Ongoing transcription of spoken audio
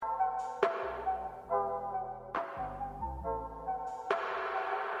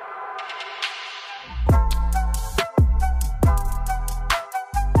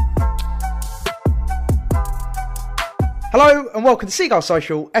Hello and welcome to Seagull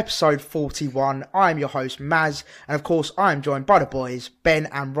Social, episode 41. I'm your host, Maz, and of course, I am joined by the boys, Ben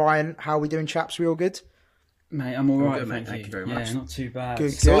and Ryan. How are we doing, chaps? We all good? Mate, I'm all right, Thank you very much. Yeah, not too bad.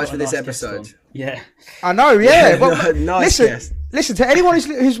 Good. Excited for this episode. Yeah. I know, yeah. Well, Nice guest. listen, to anyone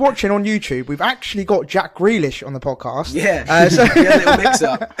who's watching on YouTube, we've actually got Jack Grealish on the podcast. Yeah, So we had a little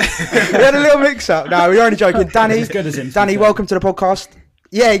mix-up. we had a little mix-up. No, we're only joking. Danny, As good as him, to Danny, be fair. welcome to the podcast.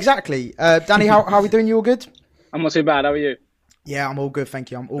 Yeah, exactly. Danny, how are we doing? You all good? I'm not too bad. How are you? Yeah, I'm all good,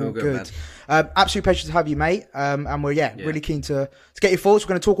 thank you. I'm all good, good. Absolute pleasure to have you, mate. And we're really keen to get your thoughts. We're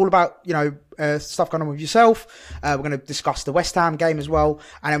going to talk all about stuff going on with yourself. We're going to discuss the West Ham game as well,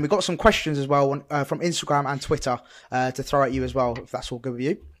 and then we've got some questions as well from Instagram and Twitter to throw at you as well, if that's all good with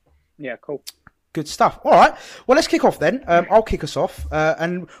you. Yeah, cool. Good stuff. All right. Well, let's kick off then. I'll kick us off,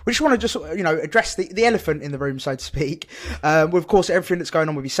 and we just want to just address the elephant in the room, so to speak. With of course everything that's going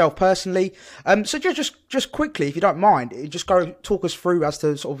on with yourself personally. So just quickly, if you don't mind, just go talk us through as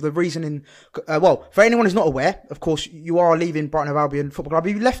to sort of the reasoning. Well, for anyone who's not aware, of course, you are leaving Brighton Hove Albion Football Club.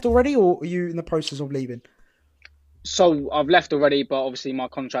 Have you left already, or are you in the process of leaving? So I've left already, but obviously my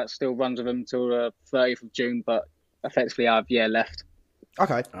contract still runs with them till the 30th of June. But effectively, I've left.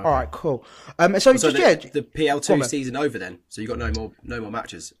 Okay. All right. Cool. So the PL2 season over then, so you got no more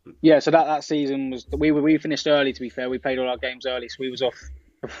matches. Yeah. So that season was we finished early. To be fair, we played all our games early, so we was off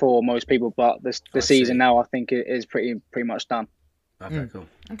before most people. But the season now, I think it is pretty much done. Okay, cool.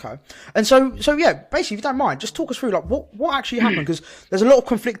 Okay, and so yeah, basically, if you don't mind, just talk us through like what actually happened, because there's a lot of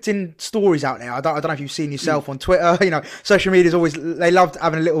conflicting stories out there. I don't know if you've seen yourself on Twitter. Social media is always, they love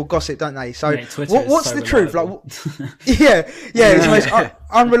having a little gossip, don't they? So what's so the truth? Like, reliable. yeah, it's the most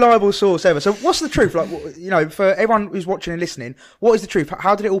unreliable source ever. So what's the truth? Like, for everyone who's watching and listening, what is the truth?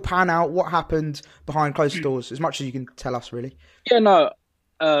 How did it all pan out? What happened behind closed doors? As much as you can tell us, really. Yeah. No.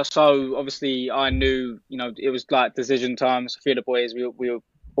 So obviously I knew, it was like decision times. A few of the boys, we were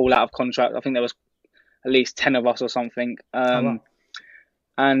all out of contract. I think there was at least 10 of us or something. Wow.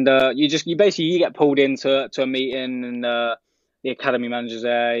 And you get pulled into a meeting, and the academy manager's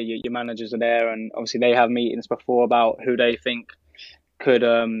there, your managers are there, and obviously they have meetings before about who they think could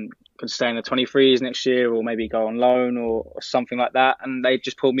stay in the 23s next year, or maybe go on loan or something like that. And they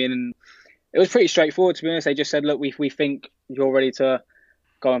just pulled me in, and it was pretty straightforward, to be honest. They just said, look, we think you're ready to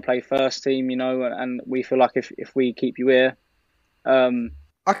go and play first team, and we feel like if we keep you here.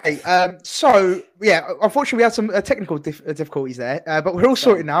 Okay, so yeah, unfortunately we had some technical difficulties there, but we're all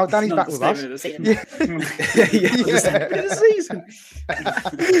sorted now. Danny's back with us.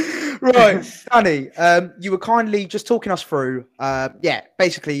 Right, Danny, you were kindly just talking us through,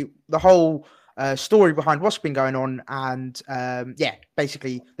 basically the whole story behind what's been going on, and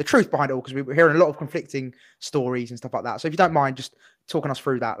basically the truth behind it all, because we were hearing a lot of conflicting stories and stuff like that. So if you don't mind just talking us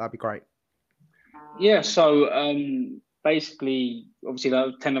through that'd be great. Yeah, so basically, obviously, there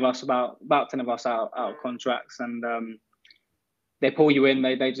were 10 of us, about 10 of us out of contracts, and they pull you in.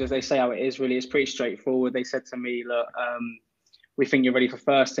 They say how it is. Really, it's pretty straightforward. They said to me, look, we think you're ready for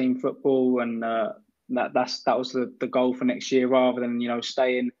first team football, and that was the goal for next year, rather than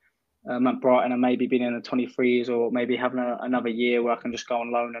staying at Brighton and maybe being in the 23s, or maybe having another year where I can just go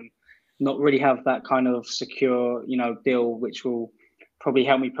on loan and not really have that kind of secure deal, which will probably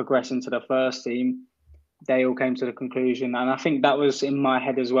help me progress into the first team. They all came to the conclusion, and I think that was in my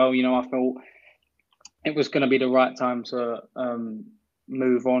head as well. I felt it was going to be the right time to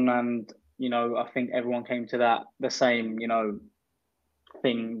move on, and I think everyone came to the same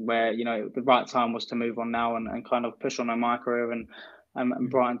thing, where the right time was to move on now and kind of push on my career and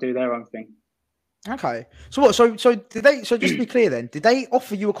Brighton do their own thing. Okay, so what? So did they? So just to be clear, then, did they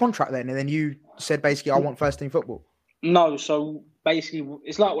offer you a contract then, and then you said basically, I want first team football? No, so basically,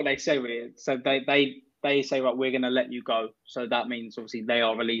 it's like what they say, really. So they say, right, we're going to let you go. So that means obviously they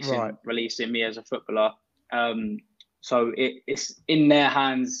are releasing me as a footballer. So it's in their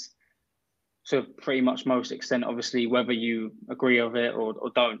hands to pretty much most extent. Obviously, whether you agree with it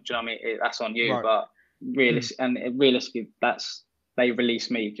or don't, do you know what I mean? That's on you. Right. But realistically, they release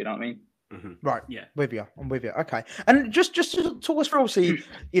me. Do you know what I mean? Mm-hmm. Right. Yeah. I'm with you. Okay. And just to talk us through, obviously,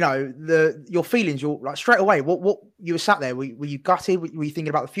 your feelings. You're like straight away. What you were sat there? Were you gutted? Were you thinking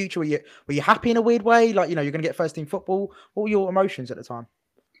about the future? Were you happy in a weird way? Like you're going to get first team football. What were your emotions at the time?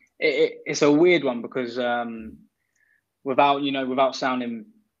 It's a weird one, because without sounding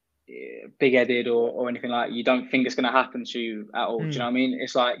big-headed or anything like, you don't think it's going to happen to you at all. Do you know what I mean?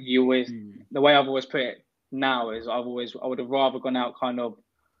 It's like you always. The way I've always put it now is I would have rather gone out kind of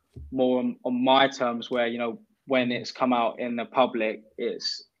more on my terms, where when it's come out in the public,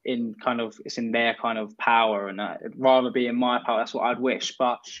 it's in their kind of power, and it'd rather be in my power. That's what I'd wish.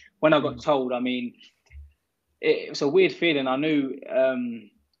 But when I got told, I mean, it's a weird feeling. I knew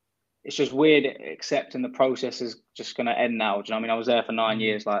it's just weird accepting the process is just going to end now. Do you know what I mean? I was there for 9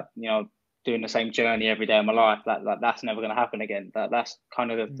 years, like, doing the same journey every day of my life. That's never going to happen again. That's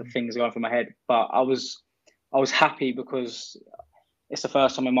kind of the things going through my head. But I was happy because it's the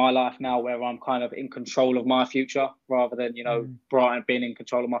first time in my life now where I'm kind of in control of my future rather than, Brighton being in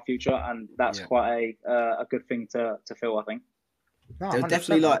control of my future. And that's quite a good thing to feel, I think. No, there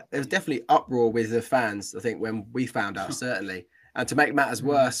was definitely uproar with the fans, I think, when we found out, certainly. And to make matters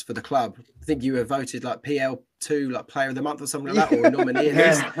worse for the club, I think you were voted like PL2, like Player of the Month or something like that, or a nominee at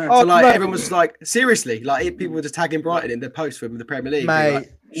least. So everyone was just like, seriously, like people were just tagging Brighton in their post from the Premier League. Mate,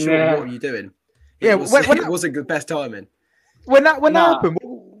 like, sure, what are you doing? Yeah, it wasn't the best timing. When that happened,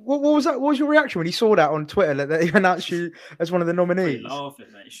 what was that? What was your reaction when you saw that on Twitter that he announced you as one of the nominees? Laughing,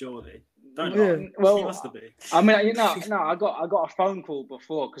 mate. Surely. Don't laugh. Well, you must have been. I mean, I got a phone call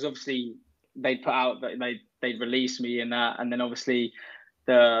before because obviously they put out that they'd released me in that, and then obviously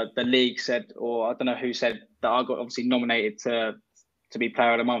the league said, or I don't know who said that I got obviously nominated to be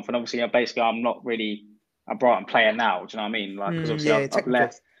Player of the Month, and obviously basically I'm not really a Brighton player now. Do you know what I mean? Like, because obviously I've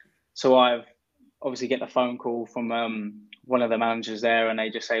left, so I've obviously get the phone call from one of the managers there, and they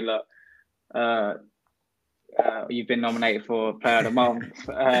just say, look, you've been nominated for Player of the Month.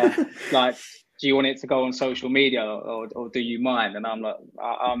 Like, do you want it to go on social media or do you mind? And I'm like,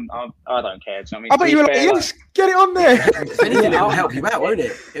 I don't care. Do you know what I mean? I bet you were like, yes, get it on there. If anything, it'll help you out, won't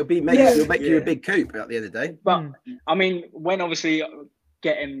it? It'll make you a big coup at the end of the day. But I mean, when obviously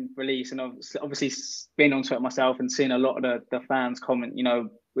getting released and obviously being on Twitter myself and seeing a lot of the fans comment,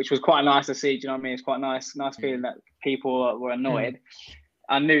 which was quite nice to see. Do you know what I mean? It's quite nice feeling that people were annoyed.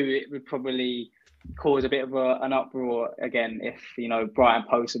 I knew it would probably cause a bit of an uproar again if Brighton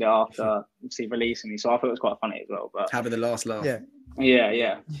posted it after obviously releasing me, so I thought it was quite funny as well. But having the last laugh,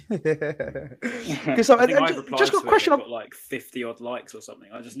 yeah. Because just got a question. I've got like 50 odd likes or something.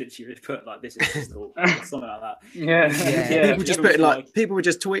 I just literally put like this is just something like that. Yeah. People just put like people were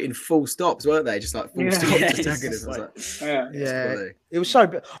just tweeting full stops, weren't they? Just like full stops, just tagging it. It was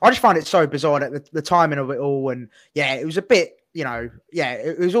so. I just find it so bizarre that the timing of it all, and it was a bit.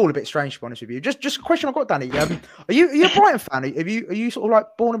 It was all a bit strange, to be honest with you. Just a question I've got, Danny. Are you a Brighton fan? Are you sort of like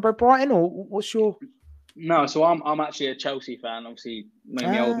born and bred Brighton, or what's your? No, so I'm actually a Chelsea fan. Obviously,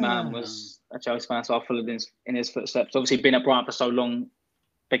 my old man was a Chelsea fan, so I followed in his footsteps. Obviously, being at Brighton for so long,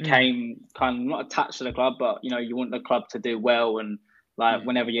 became kind of not attached to the club, but you want the club to do well. And like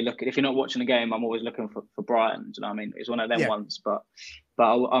whenever you look at, if you're not watching the game, I'm always looking for Brighton. Do you know what I mean? It's one of them ones, but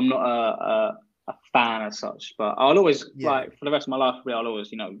I'm not a fan as such, but I'll always like for the rest of my life. I'll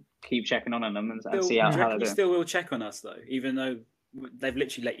always keep checking on them and see how they're doing. You still will check on us though, even though they've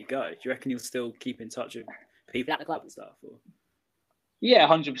literally let you go. Do you reckon you'll still keep in touch with people at the club and stuff? Or? Yeah,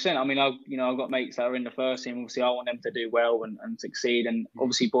 100%. I mean, I've got mates that are in the first team. Obviously, I want them to do well and succeed. And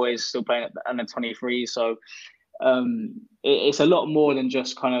obviously, boys still playing at the under 23. So it's a lot more than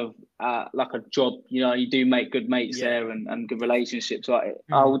just kind of like a job. You do make good mates there and good relationships. I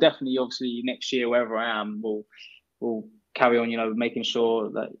will definitely, obviously, next year wherever I am, will carry on. Making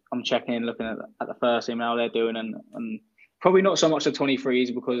sure that I'm checking in, looking at the first team, how they're doing, and probably not so much the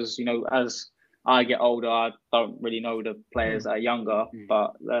 23s because as I get older, I don't really know the players that are younger.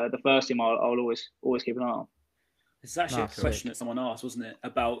 But the first team, I'll always keep an eye on. It's actually a question that someone asked, wasn't it,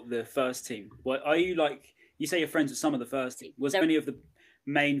 about the first team? What are you like? You say you're friends with some of the first team. Was there any of the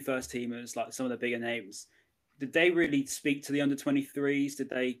main first teamers, like some of the bigger names? Did they really speak to the under 23s? Did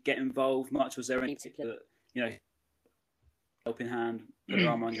they get involved much? Was there any particular, helping hand, put their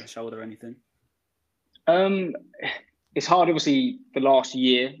arm on your shoulder or anything? It's hard, obviously, the last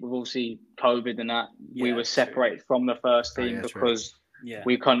year with obviously COVID and that we were separated from the first team because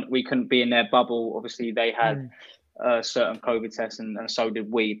we couldn't be in their bubble. Obviously, they had certain COVID tests and so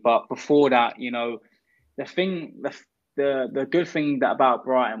did we. But before that, the good thing about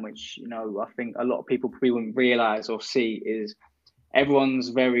Brighton, which I think a lot of people probably wouldn't realise or see, is everyone's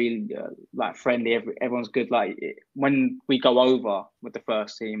very friendly. Everyone's good. Like when we go over with the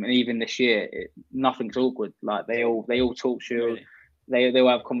first team, and even this year, nothing's awkward. Like they all talk to you. Really? They'll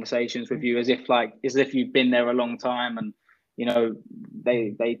have conversations with you as if you've been there a long time, and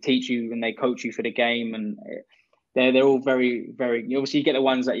they teach you and they coach you for the game, and they're all very, very. Obviously, you get the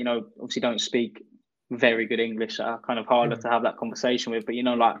ones that obviously don't speak very good English that are kind of harder to have that conversation with, but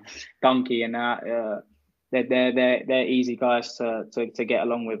like Donkey and that. They're easy guys to get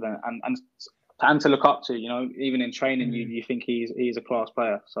along with and to look up to. Even in training, you think he's a class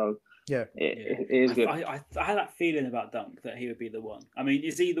player. So it is good. I had that feeling about Dunk that he would be the one. I mean,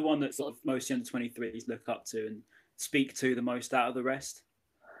 is he the one that sort of most under 23s look up to and speak to the most out of the rest?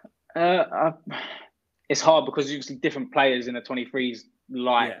 it's hard because obviously different players in the 23s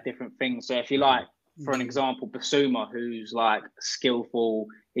like different things. So if you like, for an example, Basuma, who's like skillful,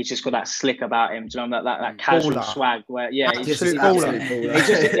 he's just got that slick about him. Do you know that casual swag where he's just got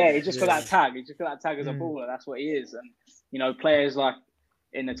that tag. He's just got that tag as a baller. That's what he is. And you know, players like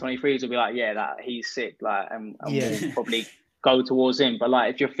in the 23s will be like, that he's sick, like, and we'll probably go towards him. But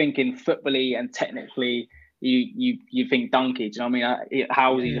like, if you're thinking footbally and technically, you think Donkey. Do you know what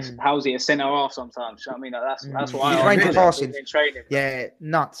I mean? How's he a centre half sometimes? Do you know what I mean? That's what I range of passing in training. Yeah,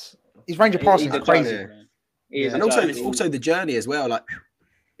 nuts. His range of passing is crazy. And also the journey as well. Like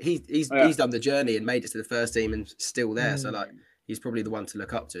he's done the journey and made it to the first team and still there. So like he's probably the one to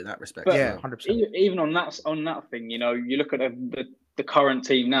look up to in that respect. But 100%. Even on that thing, you know, you look at the current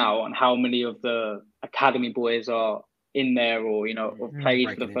team now and how many of the academy boys are in there or, you know, or played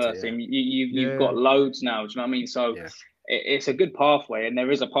for the first team. You've got loads now. Do you know what I mean? So it's a good pathway, and there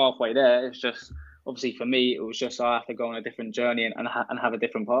is a pathway there. It's just obviously for me, it was just I have to go on a different journey and have a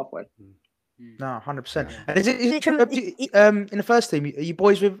different pathway. No, 100%. And is it in the first team? Are you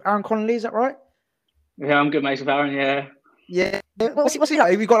boys with Aaron Connolly? Is that right? Yeah, I'm good mates with Aaron. Yeah. What's he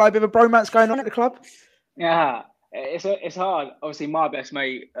like? Have you got like a bit of a bromance going on at the club? Yeah, it's hard. Obviously, my best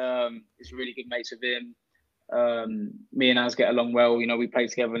mate is really good mates with him. Me and Az get along well. You know, we played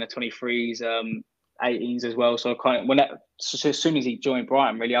together in the 23s, 18s as well. So as soon as he joined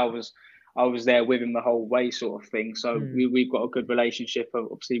Brighton, really, I was there with him the whole way, sort of thing. So we've got a good relationship.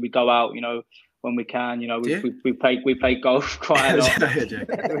 Obviously, we go out, you know, when we can. You know, we play golf quite a lot.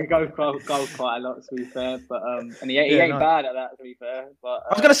 We go golf quite a lot, to be fair. But and he ain't bad at that, to be fair. But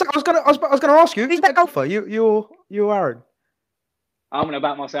I was gonna ask you, who's that golfer? You Aaron? I'm going to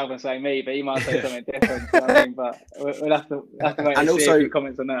back myself and say me, but he might say something different. You know what I mean? But we'll have to wait and see if he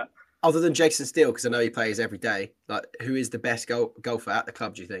comments on that. Other than Jason Steele, because I know he plays every day, like who is the best golfer at the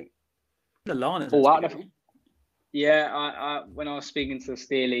club, do you think? Lallana. I when I was speaking to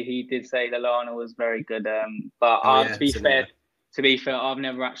Steely, he did say Lallana was very good. But to be fair, I've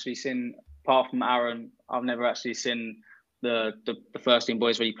never actually seen, apart from Aaron, I've never actually seen the first team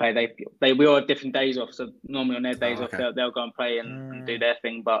boys really play. We all have different days off, so normally on their days off they'll go and play and do their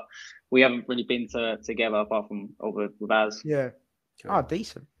thing. But we haven't really been together apart from over with Az. Yeah. Cool. Oh,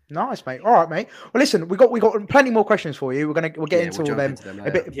 decent. Nice, mate. All right, mate. Well, listen, we got plenty more questions for you. We'll get into all of them a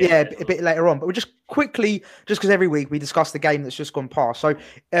bit later on. But we'll just quickly, just because every week we discuss the game that's just gone past. So,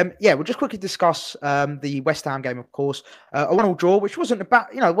 we'll just quickly discuss the West Ham game, of course. A 1-1 draw, which wasn't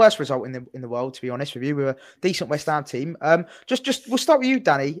the worst result in the world, to be honest with you. We were a decent West Ham team. Just we'll start with you,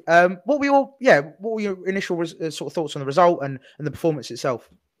 Danny. What were your initial sort of thoughts on the result and the performance itself?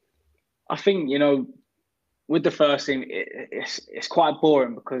 I think, you know, with the first team, it's quite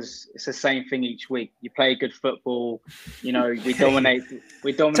boring because it's the same thing each week. You play good football, you know. We dominate.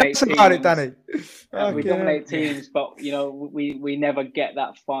 Tell us about it, Danny. We dominate teams, but you know, we never get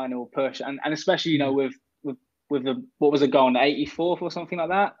that final push, and especially, you know, with the what was it going 84th or something like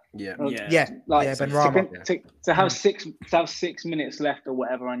that. To have 6 minutes left or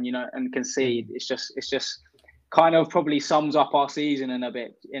whatever, and you know, and concede. It's just kind of probably sums up our season in a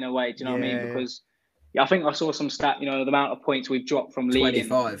way. Do you know what I mean? Because I think I saw some stat, you know, the amount of points we've dropped from leading.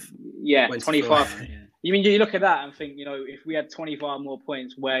 25. Yeah, 25. You mean, you look at that and think, you know, if we had 25 more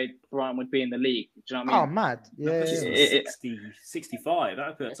points, where Brighton would be in the league. Do you know what I mean? Oh, mad. Yeah. 65. That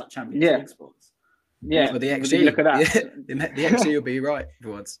would put us at Champions League spots. Yeah. For the XG. Look at that. The XG will be right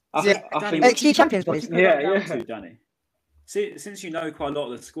for once. I think XG Champions League. Yeah. Danny. Since you know quite a lot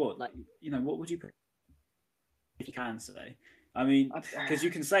of the squad, like, you know, what would you put, if you can say? I mean, because you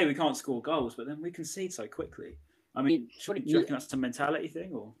can say we can't score goals, but then we concede so quickly. I mean, surely do you reckon that's a mentality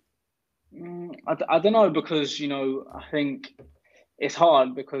thing, or? I don't know, because, you know, I think it's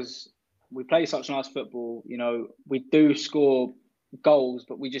hard because we play such nice football. You know, we do score goals,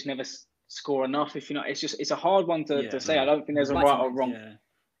 but we just never score enough. If you know, it's a hard one to say. I don't think there's a right or wrong.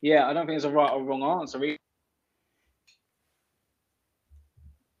 Yeah, I don't think there's a right or wrong answer.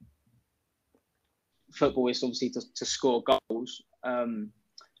 Football is obviously to score goals, and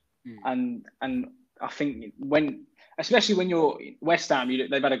I think especially when you're West Ham,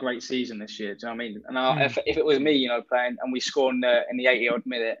 they've had a great season this year. Do you know what I mean? And if it was me, you know, playing and we score in the 80-odd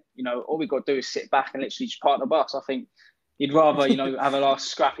minute, you know, all we got to do is sit back and literally just park the bus. I think you'd rather, you know, have a last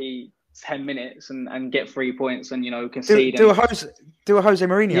scrappy 10 minutes and get 3 points and, you know, concede. Do a Jose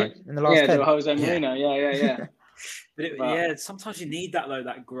Mourinho in the last 10. Do a Jose Mourinho. Yeah. But sometimes you need that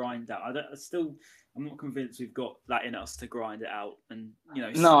grind out. I'm not convinced we've got that in us to grind it out, and you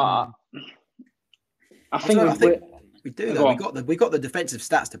know. No, I think we do though. We got the defensive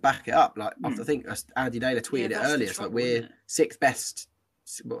stats to back it up. Like I think Andy Naylor tweeted it earlier. It's like we're sixth best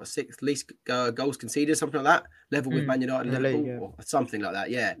sixth least goals conceded, something like that, level with Man United and Liverpool, or something like that.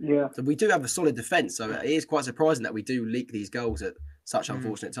 Yeah. So we do have a solid defence. So it is quite surprising that we do leak these goals at such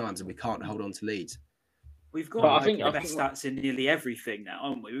unfortunate times, and we can't hold on to leads. We've got the best stats in nearly everything now,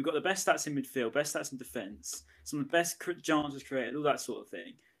 haven't we? We've got the best stats in midfield, best stats in defence, some of the best chances created, all that sort of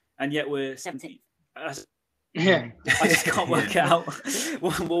thing, and yet we're 17th. Yeah, I just can't work out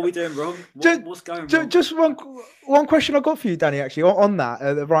what are we doing wrong. What's going wrong? Just one question I got for you, Danny. Actually, on that,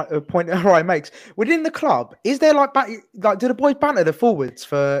 the point Ryan makes within the club, is there like do the boys banter the forwards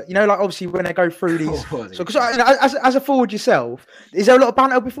for like obviously when they go through these? So because as a forward yourself, is there a lot of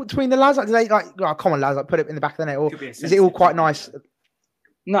banter between the lads? Like, do they come on lads, like put it in the back of the net, or is it all quite nice?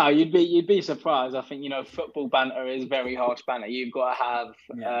 No, you'd be surprised. I think football banter is very harsh banter. You've got to have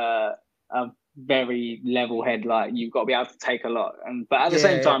a very level head, like you've got to be able to take a lot, but at the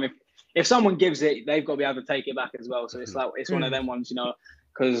same time, if someone gives it, they've got to be able to take it back as well. So it's like it's one of them ones,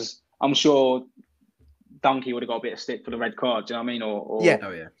 because I'm sure Donkey would have got a bit of stick for the red card. Do you know what I mean?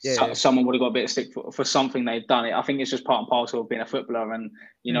 Or someone would have got a bit of stick for something they've done. I think it's just part and parcel of being a footballer, and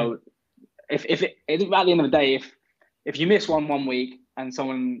if at the end of the day, if you miss one week and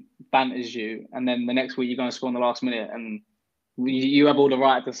someone banters you, and then the next week you're going to score in the last minute, and you have all the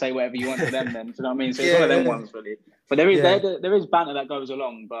right to say whatever you want to them. Then, do you know what I mean? So it's one of them ones, really. But there is banter that goes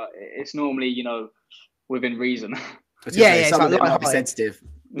along, but it's normally within reason. Some of it might be sensitive.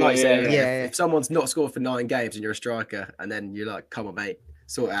 If someone's not scored for 9 games and you're a striker, and then you're like, "Come on, mate,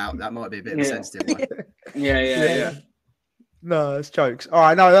 sort it out," that might be a bit of a sensitive one. Yeah. No, it's jokes. All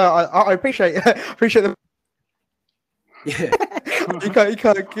right, no, I appreciate the. Yeah. you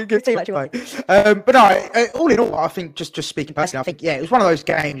can't give too much away. But no, all in all, I think just speaking personally, I think it was one of those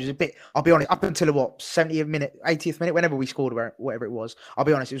games. It was a bit. I'll be honest. Up until 70th minute, 80th minute, whenever we scored, whatever it was. I'll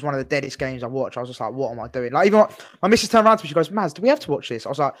be honest. It was one of the deadest games I've watched. I was just like, what am I doing? Like even my missus turned around to me. She goes, "Maz, do we have to watch this?" I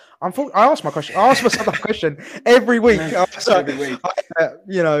was like, I asked myself that question every week. Every week.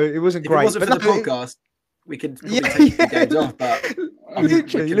 It wasn't great. If it wasn't for the podcast, we could probably take the games off. But we're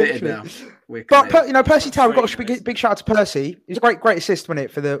committed now. But Percy Tau, we've got a big shout out to Percy. It was a great assist, wasn't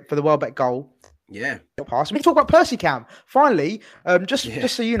it, for the Welbeck goal? Yeah. Pass. We talk about Percy Cam. Finally, just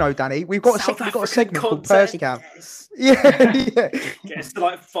so you know, Danny, we've got a segment called Percy Cam. Yeah. Get us to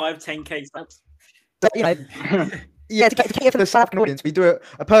like 5-10K subs. To cater for the South African audience, we do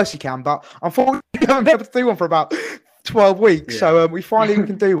a Percy Cam, but unfortunately, we haven't been able to do one for about 12 weeks. Yeah. So we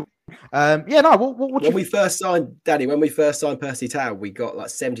can do. When we first signed Percy Tau, we got like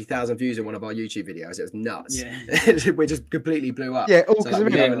 70,000 views on one of our YouTube videos. It was nuts. Yeah. We just completely blew up. Yeah,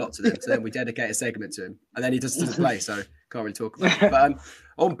 we gave a lot to them. So then we dedicate a segment to him, and then he just doesn't play, so can't really talk about it. But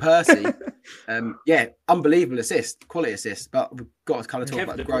on Percy, unbelievable assist, quality assist. But we've got to kind of talk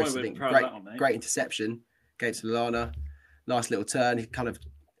about the growth. I think great interception against Lallana, nice little turn. He kind of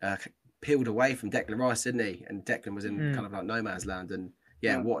peeled away from Declan Rice, didn't he? And Declan was in kind of like no man's land, and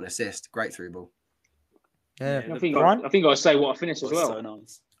what an assist! Great through ball. Yeah, I think I'll say what a finish as well. So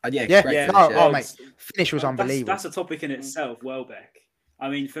nice. Great finish. Mate, finish was unbelievable. That's a topic in itself. Welbeck. I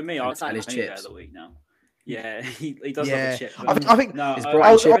mean, for me, I'd say his chips of the week now. Yeah, he does love the chip. I think no, it's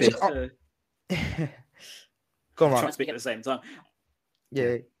bright chippy. Go on, try to speak at the same time.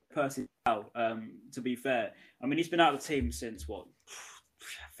 Yeah, Percy Tau, to be fair, I mean, he's been out of the team since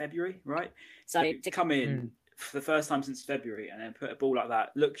February, right? So to come in for the first time since February and then put a ball like that,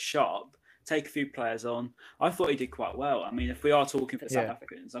 look sharp, take a few players on. I thought he did quite well. I mean, if we are talking for South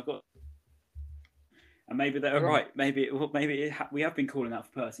Africans, and maybe they're right. Maybe we have been calling out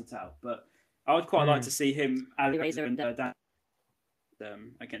for Percy Tau, but I would quite like to see him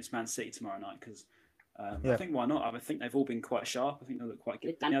against Man City tomorrow night because I think why not? I think they've all been quite sharp. I think they look quite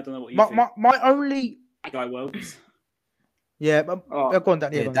good. I don't know what you think. My only guy Wells. Yeah, go on,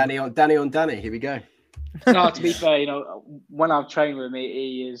 Danny. Danny on Danny. Here we go. No, to be fair, when I've trained with him,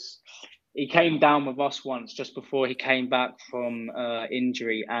 he came down with us once just before he came back from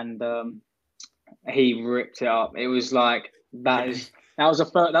injury, and he ripped it up. It was like that was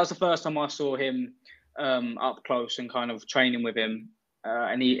the first time I saw him up close and kind of training with him,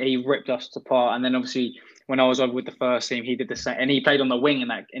 and he ripped us apart. And then obviously when I was over with the first team, he did the same, and he played on the wing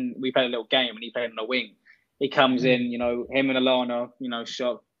and we played a little game, and he played on the wing. He comes in, him and Alana,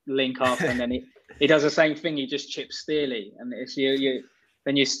 shot link up, and then he does the same thing. He just chips Steely, and it's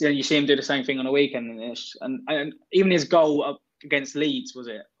then you see him do the same thing on the weekend, and even his goal up against Leeds was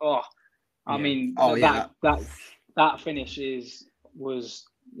it? That finish was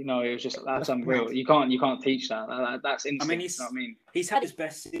it was just that's unreal. You can't teach that. That's instinct. I mean, he's had his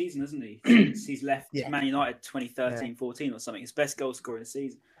best season, hasn't he? Since he's left Man United 2013-14 or something. His best goal scoring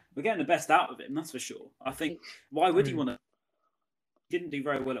season. We're getting the best out of him, that's for sure. I think why would he want to didn't do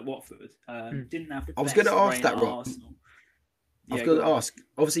very well at Watford. Didn't have. I was going to ask that, Rob. I was going to ask.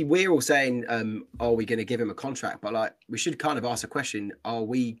 Obviously, we're all saying, "Are we going to give him a contract?" But like, we should kind of ask a question: are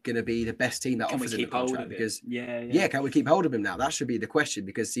we going to be the best team that offers him a contract? Because can we keep hold of him now? That should be the question,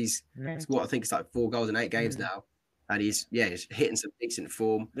 because he's what I think it's like 4 goals in 8 games now, and he's hitting some decent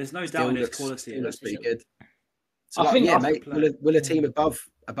form. There's no doubt in his quality. Looks pretty good. So I think, will a team above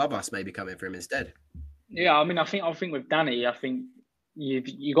us maybe come in for him instead? Yeah, I mean, I think with Danny, I think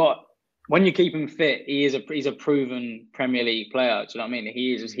you got, when you keep him fit, he's a proven Premier League player. Do you know what I mean?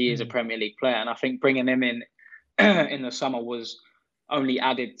 He is a Premier League player, and I think bringing him in in the summer was only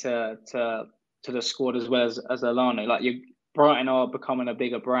added to the squad, as well as Lallana. Like, Brighton are becoming a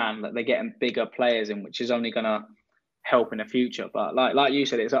bigger brand. Like, they're getting bigger players in, which is only gonna help in the future. But like you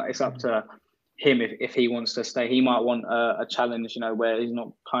said, it's up to him if he wants to stay. He might want a challenge, where he's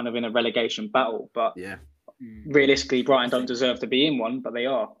not kind of in a relegation battle. But realistically, Brighton don't deserve to be in one, but they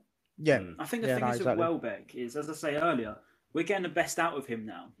are. Yeah, I think the thing is with Welbeck is, as I say earlier, we're getting the best out of him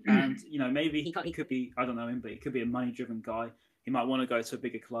now, and maybe he could be, I don't know him, but he could be a money-driven guy. He might want to go to a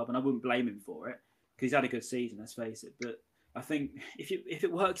bigger club, and I wouldn't blame him for it, because he's had a good season. Let's face it. But I think if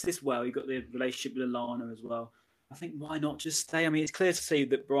it works this well, you've got the relationship with Lallana as well. I think why not just stay? I mean, it's clear to see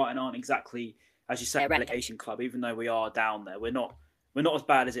that Brighton aren't exactly, as you say, a relegation club. Even though we are down there, we're not as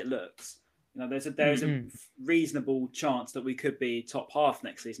bad as it looks. There's a reasonable chance that we could be top half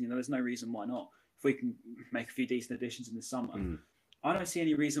next season. There's no reason why not. If we can make a few decent additions in the summer, I don't see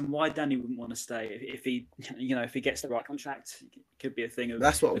any reason why Danny wouldn't want to stay. If he gets the right contract, it could be a thing of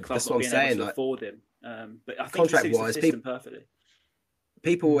the club not being able to afford him. But I think he suits the system perfectly.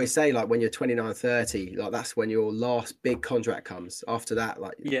 People always say, like, when you're 29, 30, like, that's when your last big contract comes. After that,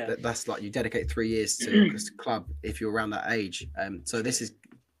 like, that's like you dedicate 3 years to the club if you're around that age. So this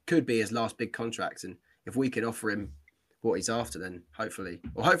could be his last big contract, and if we can offer him what he's after, then hopefully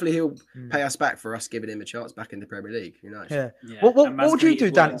he'll pay us back for us giving him a chance back in the Premier League. Yeah. What would you do,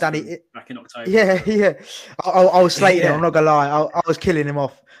 Danny? Back in October. Yeah. I was slating him. I'm not gonna lie. I was killing him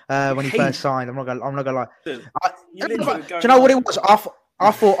off when he first signed. I'm not gonna lie. Do you know what it was? I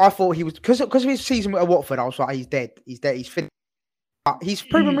thought he was, because of his season at Watford. I was like, he's dead. He's finished. He's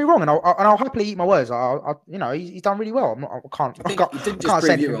proven me wrong, and I'll happily eat my words. He's done really well. I can't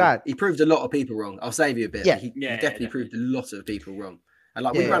say anything bad. He proved a lot of people wrong. I'll save you a bit. He definitely proved a lot of people wrong. And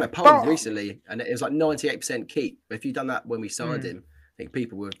like, we ran a poll recently, and it was like 98% keep. But if you'd done that when we signed him, I think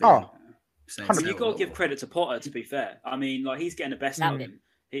people would have been. You've got to give credit to Potter. To be fair, I mean, like, he's getting the best out of him.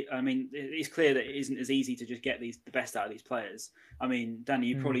 It's clear that it isn't as easy to just get the best out of these players. I mean, Danny,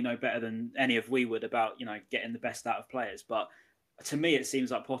 you probably know better than any of we would about getting the best out of players. But to me, it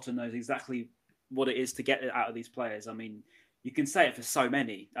seems like Potter knows exactly what it is to get it out of these players. I mean, you can say it for so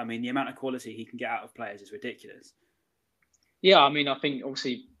many. I mean, the amount of quality he can get out of players is ridiculous. Yeah, I mean, I think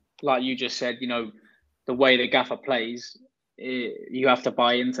obviously, like you just said, the way the Gaffer plays, you have to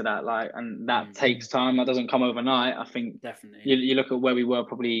buy into that, and that takes time. That doesn't come overnight. I think definitely. You look at where we were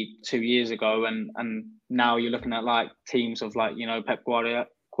probably 2 years ago, and now you're looking at like teams of Pep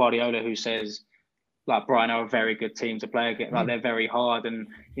Guardiola, who says like Brighton are a very good team to play against. Like, they're very hard, and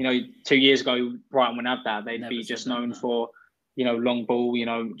 2 years ago Brighton wouldn't have that. They'd be just known for long ball,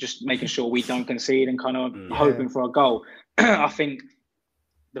 just making sure we don't concede and kind of hoping for a goal. I think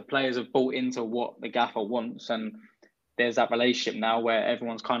the players have bought into what the Gaffer wants, and there's that relationship now where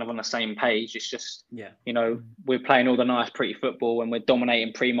everyone's kind of on the same page. It's just, we're playing all the nice, pretty football, and we're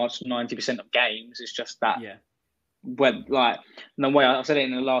dominating pretty much 90% of games. It's just that, when, like, the way I said it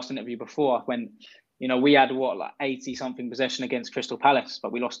in the last interview before, when, we had 80 something possession against Crystal Palace,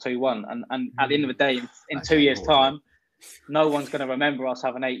 but we lost 2-1. And at the end of the day, in 2 years' time, no one's going to remember us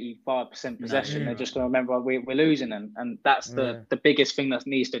having 85% possession. They're just going to remember we're losing them. And that's the biggest thing that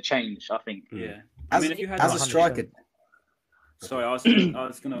needs to change, I think. Yeah. As a striker. Sorry, I was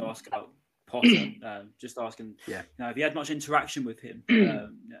going to ask about Potter. Just asking, have you had much interaction with him?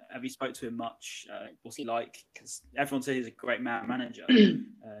 Have you spoke to him much? What's he like? Because everyone says he's a great manager.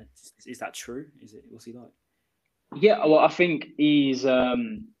 Is that true? What's he like? Yeah, well, I think he's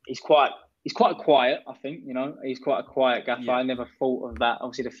quite quiet. I think he's quite a quiet gaffer. I never thought of that.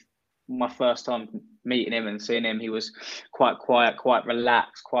 Obviously, my first time meeting him and seeing him, he was quite quiet, quite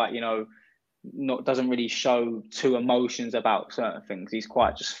relaxed, quite doesn't really show two emotions about certain things. He's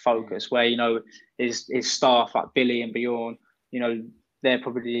quite just focused. Where his staff like Billy and Bjorn, they're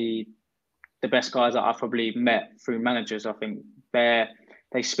probably the best guys that I've probably met through managers. I think they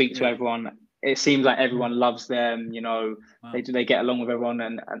speak to everyone. It seems like everyone loves them. Wow. They get along with everyone,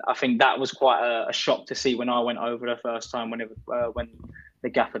 and I think that was quite a shock to see when I went over the first time when the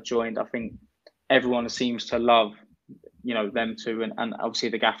Gaffer joined. I think everyone seems to love them two and obviously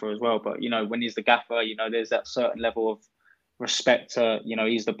the gaffer as well. But when he's the gaffer, there's that certain level of respect to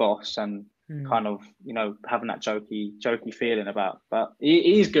he's the boss and kind of having that jokey feeling about. But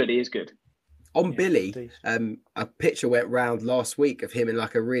he is good. He is good. On Billy, a picture went round last week of him in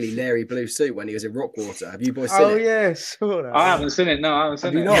like a really leery blue suit when he was in Rockwater. Have you boys seen it? Oh yes, I haven't seen it. No, I haven't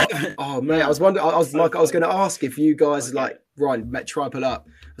seen it. Have you not? Oh man, I was wondering. I was going to ask if you guys Ryan, try pull up.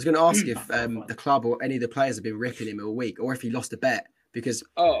 I was going to ask if the club or any of the players have been ripping him all week, or if he lost a bet because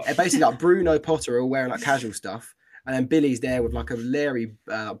basically like Bruno Potter are all wearing like casual stuff, and then Billy's there with like a leery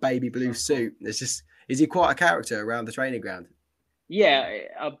baby blue suit. It's just, is he quite a character around the training ground? Yeah,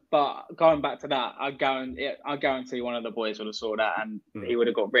 but going back to that, I guarantee one of the boys would have saw that and he would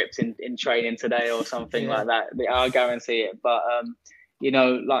have got ripped in training today or something like that. I guarantee it. But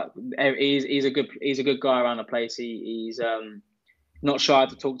he's a good guy around the place. He's not shy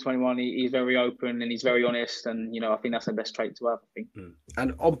to talk to anyone. He's very open and he's very honest. And I think that's the best trait to have. I think.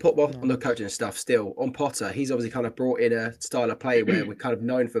 And on the coaching stuff, still on Potter, he's obviously kind of brought in a style of play where we're kind of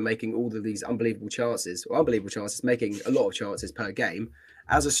known for making all of these unbelievable chances, making a lot of chances per game.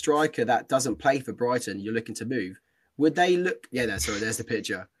 As a striker that doesn't play for Brighton, you're looking to move. Would they look? Yeah, there's the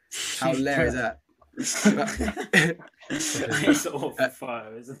picture. How hilarious is that? It's sort of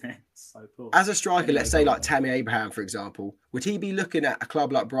fire, isn't it? So cool. As a striker, let's say like Tammy Abraham, for example, would he be looking at a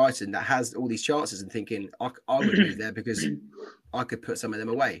club like Brighton that has all these chances and thinking, I would move there because I could put some of them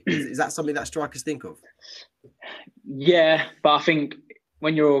away? Is that something that strikers think of? Yeah, but I think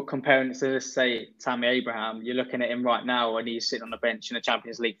when you're comparing it to, let's say, Tammy Abraham, you're looking at him right now and he's sitting on the bench in a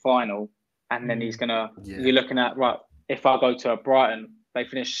Champions League final, and then you're looking at, right, if I go to a Brighton, they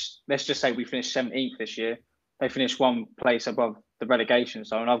finish, let's just say we finished 17th this year. They finished one place above the relegation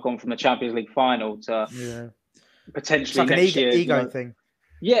zone. I've gone from the Champions League final to potentially next year. Ego thing.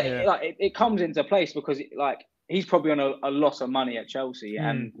 Yeah. Like it comes into place because he's probably on a lot of money at Chelsea,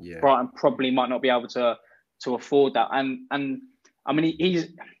 and Brighton probably might not be able to afford that. And I mean, he's.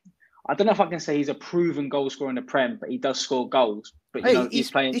 I don't know if I can say he's a proven goal scorer in the Prem, but he does score goals. But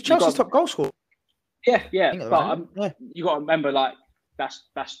he's playing. He's Chelsea's top goal scorer. Yeah. But you got to remember,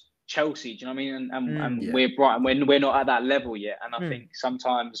 that's Chelsea. Do you know what I mean? And we're Brighton. We're not at that level yet. And I think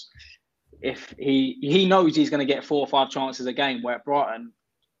sometimes if he knows he's going to get 4 or 5 chances a game, where at Brighton,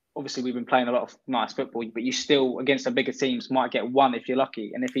 obviously we've been playing a lot of nice football, but you still against the bigger teams might get 1 if you're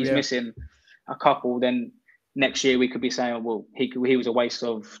lucky. And if he's missing a couple, then next year we could be saying, well, he was a waste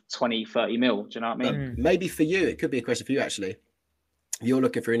of 20, 30 mil. Do you know what I mean? Maybe for you, it could be a question for you actually. If you're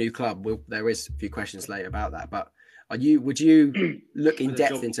looking for a new club, there is a few questions later about that, but would you look in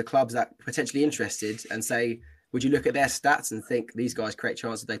depth into clubs that are potentially interested and say, would you look at their stats and think these guys create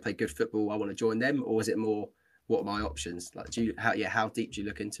chances, they play good football, I want to join them? Or is it more, what are my options? Like, how deep do you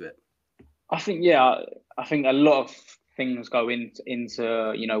look into it? I think a lot of things go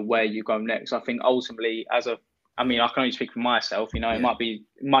into where you go next. I think ultimately I can only speak for myself, it might be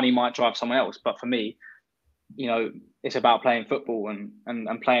money might drive someone else, but for me, it's about playing football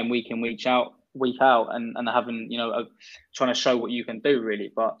and playing week in, week out and having, trying to show what you can do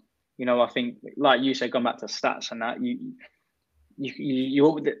really. But, I think like you said, going back to stats and that, you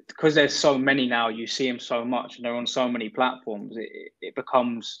because there's so many now, you see them so much and they're on so many platforms, it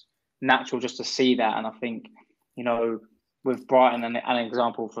becomes natural just to see that. And I think, with Brighton and an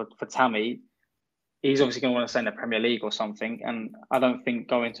example for Tammy, he's obviously going to want to stay in the Premier League or something. And I don't think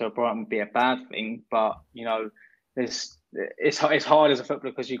going to a Brighton would be a bad thing, but, it's hard as a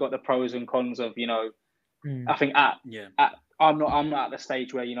footballer because you've got the pros and cons of, I think I'm not at the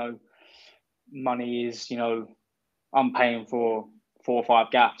stage where, money is, I'm paying for 4 or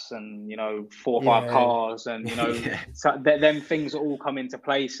 5 gaffs and, 4 or 5 cars and, so then things all come into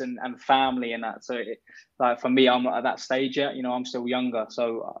place and family and that. So for me, I'm not at that stage yet, I'm still younger.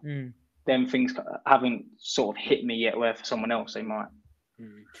 So them things haven't sort of hit me yet, where for someone else they might.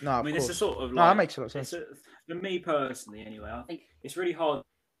 No, I mean, it's a sort of that makes a lot of sense. For me personally, anyway, I think it's really hard.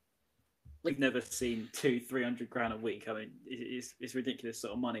 We've never seen 200-300 grand a week. I mean, it's ridiculous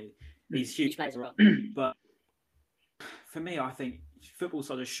sort of money. These huge players are up, but for me, I think football's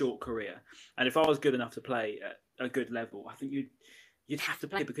such a short career, and if I was good enough to play at a good level, I think you'd have to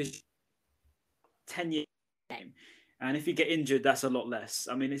play because 10 years game, and if you get injured, that's a lot less.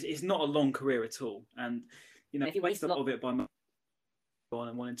 I mean, it's not a long career at all, and if you waste a lot of it by on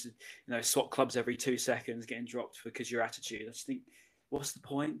and wanting to swap clubs every 2 seconds, getting dropped because your attitude, I just think, what's the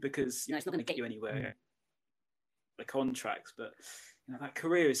point? Because it's not going to get you anywhere. The contracts, but that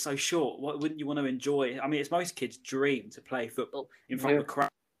career is so short. What wouldn't you want to enjoy? I mean, it's most kids' dream to play football in front of a crowd.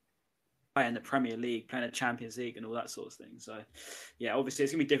 in the Premier League, playing the Champions League, and all that sort of thing. So, yeah, obviously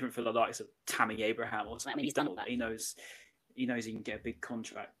it's gonna be different for the likes of Tammy Abraham or something. He's done all that. He knows he can get a big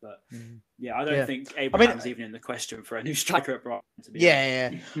contract, but yeah, I don't think Abraham's even in the question for a new striker at Brighton. To be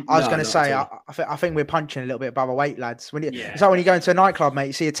honest. I was going to say, I think we're punching a little bit above our weight, lads. It's like when you go into a nightclub, mate,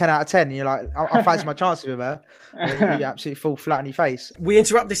 you see a 10 out of 10, and you're like, I fancy my chances with her. And you absolutely fall flat on your face. We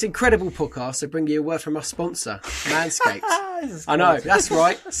interrupt this incredible podcast to bring you a word from our sponsor, Manscaped. I know, that's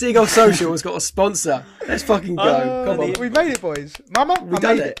right. Seagull Social has got a sponsor. Let's fucking go. Come on. We made it, boys. Mama, we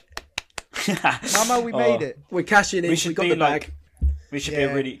made it. Mama, we made it. We're cashing in. We got the bag. We should be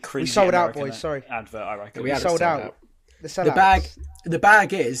a really cringy. We sold out, boys. Sorry. Advert, I reckon. We sold out. The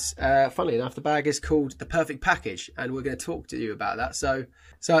bag is, funnily enough, the bag is called the Perfect Package, and we're going to talk to you about that. So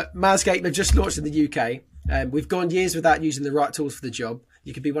Manscaped, they've just launched in the UK. We've gone years without using the right tools for the job.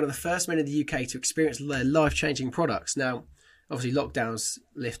 You could be one of the first men in the UK to experience their life-changing products. Now, obviously, lockdown's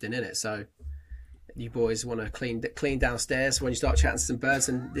lifting, innit? So you boys want to clean downstairs when you start chatting to some birds,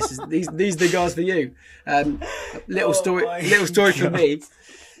 and these are the guys for you. Little story from me.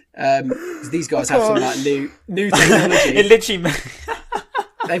 These guys have some like new technology. It literally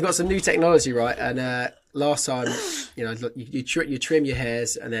they've got some new technology, right? And last time, you trim your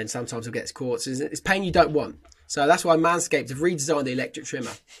hairs, and then sometimes it gets caught. So it's pain you don't want. So that's why Manscaped have redesigned the electric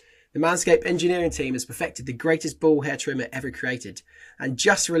trimmer. The Manscaped engineering team has perfected the greatest ball hair trimmer ever created, and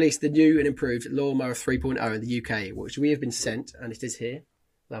just released the new and improved Lawnmower 3.0 in the UK, which we have been sent, and it is here.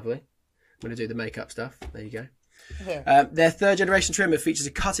 Lovely. I'm going to do the makeup stuff. There you go. Yeah. Their third generation trimmer features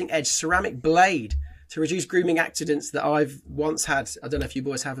a cutting edge ceramic blade to reduce grooming accidents that I've once had. I don't know if you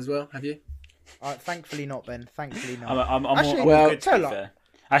boys have as well. Have you? Thankfully not, Ben. Thankfully not. I'm good, to be fair.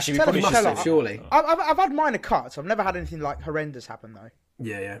 Actually, we probably must have, surely. I've had minor cuts. I've never had anything like horrendous happen though.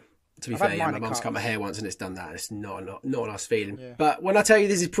 Yeah. To be fair, my mum's cut my hair once and it's done that. It's not a nice feeling. Yeah. But when I tell you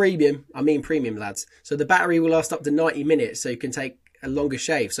this is premium, I mean premium, lads. So the battery will last up to 90 minutes, so you can take a longer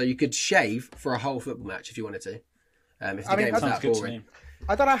shave. So you could shave for a whole football match if you wanted to. If the game's that boring.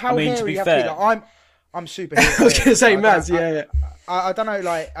 I don't know how hairy you have to be. Like, I'm super hairy. I was going to say, Mads, yeah. I don't know,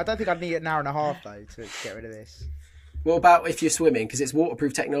 I don't think I'd need an hour and a half, though, to get rid of this. What about if you're swimming? Because it's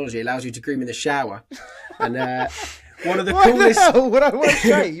waterproof technology, it allows you to groom in the shower. And one of the coolest... What the hell would I want to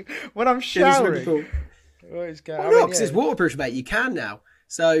shave when I'm showering? Cool. Why not? Because it's waterproof, mate. You can now.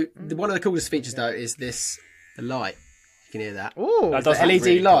 So one of the coolest features, though, is the light. You can hear that. Ooh, the LED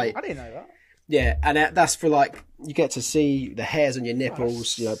really light. Cool. I didn't know that. Yeah, and that's for you get to see the hairs on your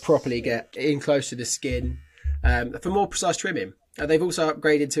nipples, properly get in close to the skin for more precise trimming. They've also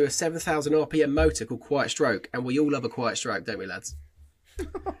upgraded to a 7,000 RPM motor called Quiet Stroke, and we all love a quiet stroke, don't we, lads?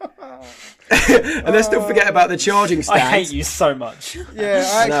 And let's not forget about the charging stand. I hate you so much. Yeah,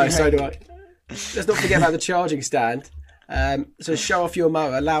 I know, so do I. Let's not forget about the charging stand. So show off your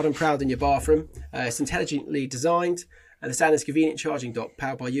mower loud and proud in your bathroom. It's intelligently designed, and the stand is a convenient charging dock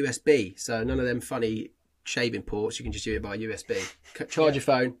powered by USB. So none of them funny shaving ports. You can just do it by USB. Charge your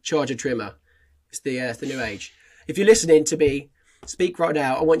phone, charge your trimmer. It's the new age. If you're listening to me speak right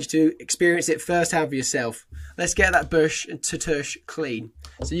now, I want you to experience it firsthand for yourself. Let's get that bush and tush clean.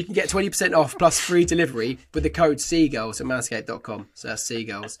 So you can get 20% off plus free delivery with the code Seagulls at manscaped.com. So that's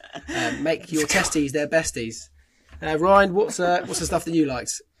Seagulls. Make your testes their besties. Ryan, what's the stuff that you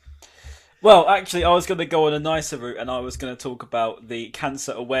liked? Well, actually, I was going to go on a nicer route, and I was going to talk about the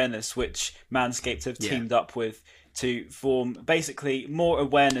cancer awareness, which Manscaped have teamed up with to form basically more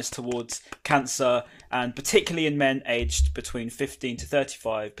awareness towards cancer, and particularly in men aged between 15 to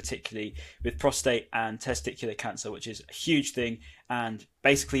 35, particularly with prostate and testicular cancer, which is a huge thing. And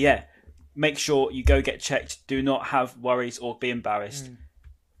basically, make sure you go get checked. Do not have worries or be embarrassed.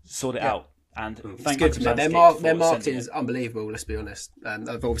 Sort it out. And thank you to Manscaped. Their marketing is unbelievable, let's be honest.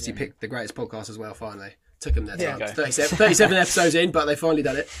 They've obviously picked the greatest podcast as well, finally. Took them their time. 37 episodes in, but they've finally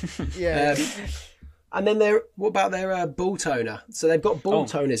done it. Yeah. And then what about their ball toner? So they've got ball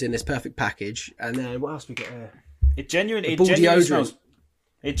toners in this perfect package. And then what else we got there? It genuinely smells.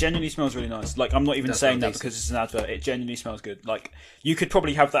 It genuinely smells really nice. Like, I'm not even saying that because it's an advert. It genuinely smells good. Like, you could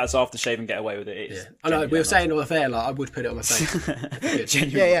probably have that as aftershave and get away with it. I know, we were saying on the fair, I would put it on my face.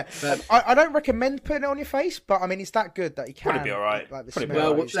 Genuinely. But I don't recommend putting it on your face, but I mean, it's that good that you can. Probably be all right.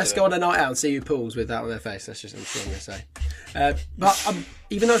 Let's go on a night out and see who pulls with that on their face. That's just what I'm going to say. But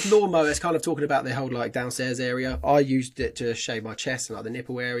even though it's lawnmower, it's kind of talking about the whole downstairs area. I used it to shave my chest and the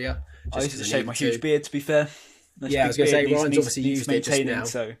nipple area. I used it to shave my huge beard, to be fair. I was going to say, Ryan's obviously used it just now.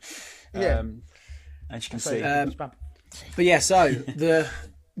 So, as you can see. But so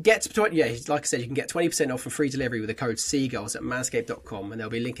like I said, you can get 20% off and free delivery with the code Seagulls at manscaped.com, and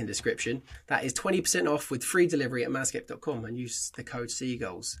there'll be a link in the description. That is 20% off with free delivery at manscaped.com, and use the code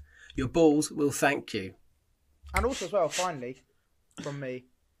Seagulls. Your balls will thank you. And also as well, finally, from me,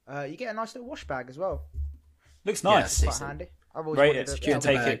 you get a nice little wash bag as well. Looks nice. Yeah, quite handy. I've always Rate wanted it. You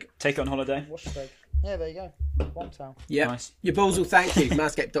can take it on holiday. Wash bag. Yeah, there you go. One towel. Yeah, nice. Your balls will thank you.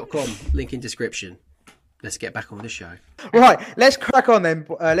 Manscaped.com, link in description. Let's get back on with the show. Right, let's crack on then.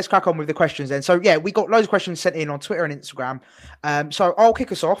 Let's crack on with the questions then. So yeah, we got loads of questions sent in on Twitter and Instagram. So I'll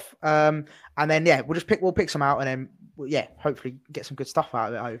kick us off, and then we'll pick some out, and then hopefully get some good stuff out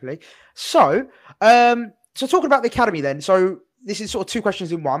of it. Hopefully. So talking about the academy then. So this is sort of two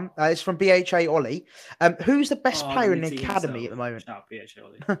questions in one. It's from BHA Ollie. Who's the best player in the academy at the moment? Oh, BHA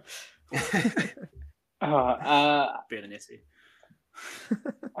Ollie. Being an issue.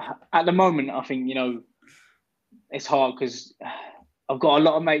 At the moment, I think, it's hard because I've got a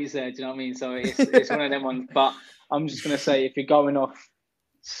lot of mates there. Do you know what I mean? So it's one of them ones. But I'm just gonna say, if you're going off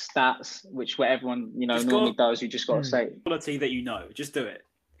stats, which where everyone normally does, you just got to say quality that just do it.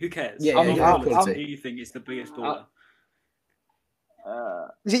 Who cares? Yeah, who do you think is the biggest baller?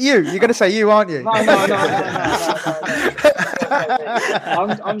 Is it you? You're going to say you, aren't you? No.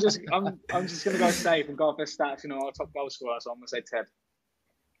 I'm just going to go safe and go off his stats. Our top goal scorer, so I'm going to say Ted.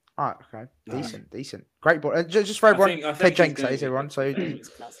 All right, okay, decent, great ball. Just for everyone, Ted Jenks is everyone. So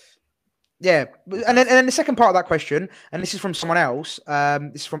yeah, and then the second part of that question, and this is from someone else.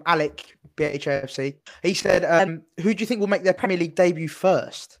 This is from Alec BHAFC. He said, "Who do you think will make their Premier League debut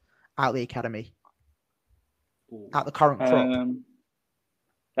first out of the academy, out the current crop?"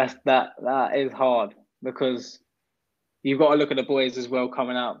 That is hard because you've got to look at the boys as well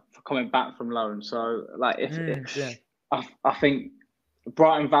coming back from loan. So like I think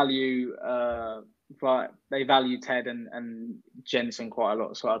Brighton they value Ted and Jensen quite a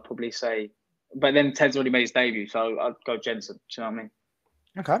lot. So I'd probably say, but then Ted's already made his debut, so I'd go Jensen. Do you know what I mean?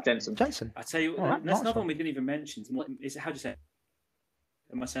 Okay, Jensen. I tell you, that's another one we didn't even mention. How do you say it?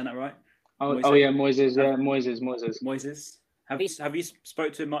 Am I saying that right? Moises. Moises. Have you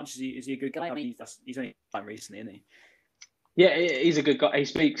spoke to him much? Is he a good guy? He's only time recently, isn't he? Yeah, he's a good guy. He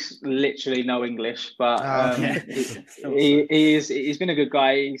speaks literally no English, but he's been a good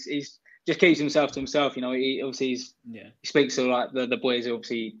guy. He's just keeps himself to himself. He speaks to like the boys who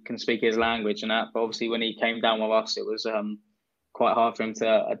obviously can speak his language and that. But obviously, when he came down with us, it was quite hard for him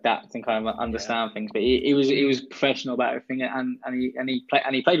to adapt and kind of understand things. But he was professional about everything, and he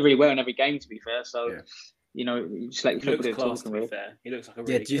played really well in every game. To be fair, so. Yeah. You just let your football talking with. He looks like a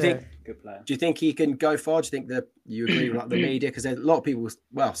really good player. Do you think he can go far? Do you think that you agree with like the media? Because there's a lot of people.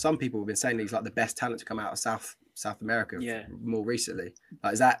 Well, some people have been saying he's like the best talent to come out of South America. More recently,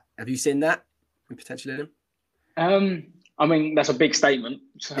 like have you seen that potentially in him? I mean, that's a big statement.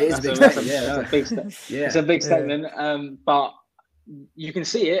 It is a big statement. It's a big statement. But you can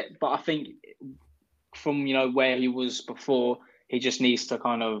see it. But I think from where he was before, he just needs to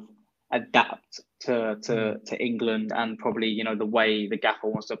kind of adapt to England and probably the way the gaffer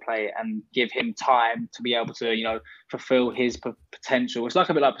wants to play it and give him time to be able to fulfill his potential. It's like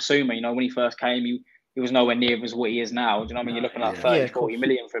a bit like Basuma, when he first came he was nowhere near as what he is now. Do you know what I mean? You're looking at 30-40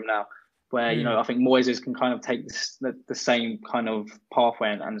 million for him now, where I think Moises can kind of take the same kind of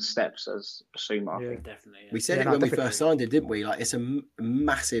pathway and steps as Basuma. I think definitely. We said it when we first signed him, didn't we? Like it's a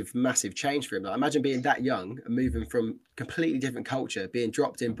massive change for him. Like imagine being that young and moving from completely different culture, being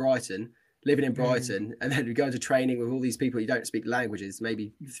dropped in Brighton, living in Brighton, and then we go to training with all these people you don't speak languages.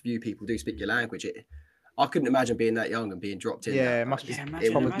 Maybe few people do speak your language. I couldn't imagine being that young and being dropped in. Yeah, it must be. I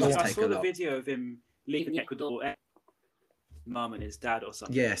saw the video of him leaving Ecuador, mum and his dad or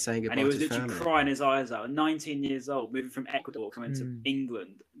something. Yeah, saying goodbye to family. And he was literally crying his eyes out. 19 years old, moving from Ecuador, coming to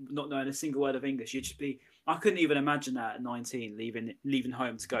England, not knowing a single word of English. You'd just be. I couldn't even imagine that at 19, leaving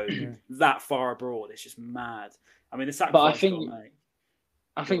home to go that far abroad. It's just mad. I mean, the sacrifice. But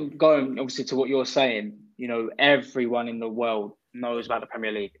I think going obviously to what you're saying, everyone in the world knows about the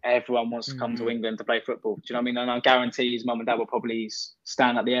Premier League. Everyone wants to come to England to play football. Do you know what I mean? And I guarantee his mum and dad will probably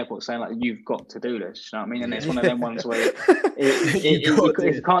stand at the airport saying like, "You've got to do this." You know what I mean? And it's one of them ones where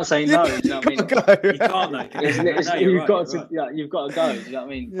you can't say no. Do you know what I mean? You can't though. You've got to go. Do you know what I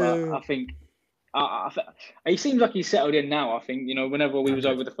mean? But I think. He seems like he's settled in now. I think whenever we was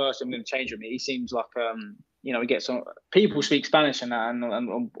over the first time in the change room, he seems like he gets on. People speak Spanish and that,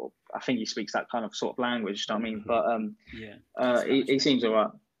 and I think he speaks that kind of sort of language. You know what I mean? But he seems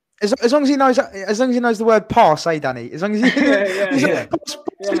alright. As long as he knows, the word pass, Danny. As long as he, pass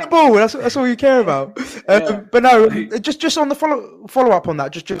the ball. That's all you care about. But no, just on the follow up on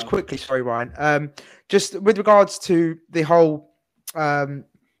that, just quickly. Sorry, Ryan. Just with regards to the whole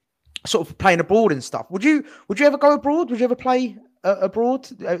sort of playing abroad and stuff. Would you ever go abroad? Would you ever play abroad?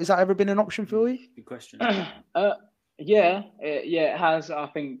 Has that ever been an option for you? Good question. Yeah, it has. I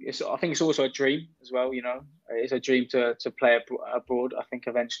think it's also a dream as well. You know, it's a dream to play abroad. I think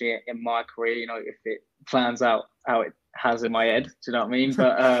eventually in my career, you know, if it plans out how it has in my head, do you know what I mean?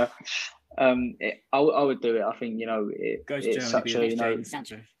 But I would do it. I think, you know, it's such a, you know.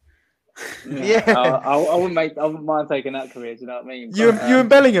 Yeah, I wouldn't mind taking that career. Do you know what I mean? You and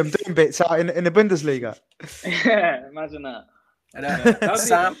Bellingham doing bits out in the Bundesliga. Yeah, imagine that. And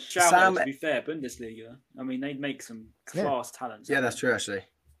Sam, to be fair, Bundesliga. I mean, they'd make some class talents. Yeah, that's true. Actually,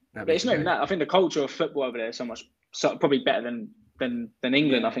 but it's not even that. I think the culture of football over there is probably better than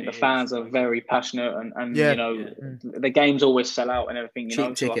England. I think the fans are very passionate, and you know, the games always sell out and everything. You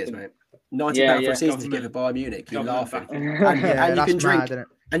know, tickets, mate. £90 for a season ticket for Bayern Munich. You're laughing, and you can drink.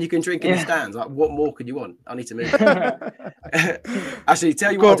 And you can drink in the stands. Like, what more could you want? I need to move. Actually,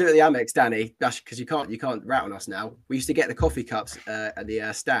 tell you what I'll do at the Amex, Danny, because you can't rat on us now. We used to get the coffee cups at the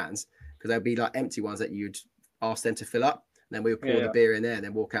stands because there'd be like empty ones that you'd ask them to fill up. And then we would pour the beer in there and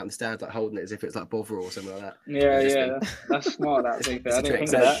then walk out in the stands like holding it as if it's like Bovril or something like that. Yeah, that's smart. That thing. I didn't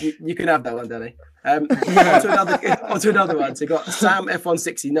think of that. You can have that one, Danny. On to another one. So you got Sam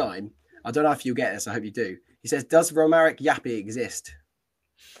F169. I don't know if you get this. I hope you do. He says, "Does Romaric Yappy exist?"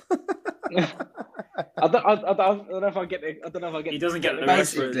 I don't know if I get the. He doesn't get the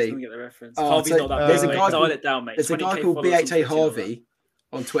reference. Oh, Harvey's not that big, mate. Dial it down, mate. There's a guy called BHA Harvey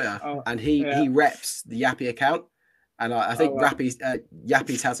on Twitter, and he reps the Yappy account. And I think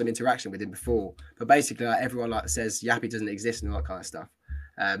Yappy's had some interaction with him before. But basically, everyone says Yappy doesn't exist and all that kind of stuff.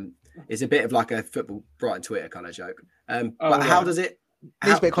 It's a bit of like a football Brighton Twitter kind of joke. But how does it?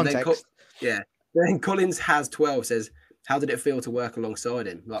 Needs a bit of context. Then Collins has 12 says, how did it feel to work alongside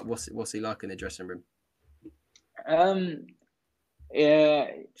him? Like, what's he like in the dressing room? Yeah,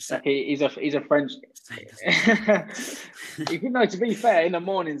 he's a French. You know, to be fair, in the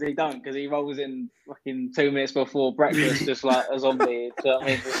mornings he don't, because he rolls in fucking 2 minutes before breakfast, just like a zombie. You know what I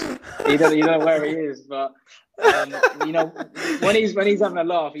mean? You don't know where he is, but you know, when he's having a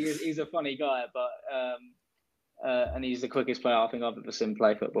laugh, he's a funny guy. But and he's the quickest player I think I've ever seen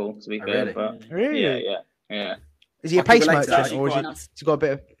play football. To be fair, really? But Really? Yeah. Is he a pace merchant, or has he got a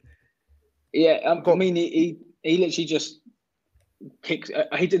bit of? Yeah, I mean, he literally just kicks.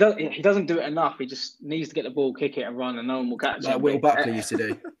 He doesn't do it enough. He just needs to get the ball, kick it, and run, and no one will catch like him. Will Buckley used to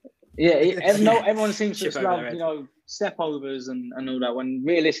do. Yeah, everyone seems to just love, you know, step overs and all that. When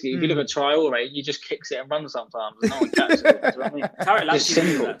realistically, if you look at Traore, he just kicks it and runs sometimes, and no one catches it. You know what I mean? Tarek Lamptey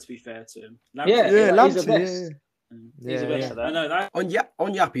did that, to be fair to him. Lamptey, he's the best. He's the best at that. I know that. On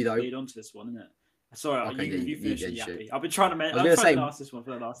Yappy though. Lead on to this one, isn't it? Sorry, okay, you finished the Yappy. I've been trying to make. I was going to ask this one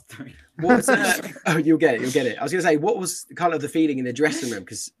for the last 3. What's you'll get it. I was going to say, what was kind of the feeling in the dressing room?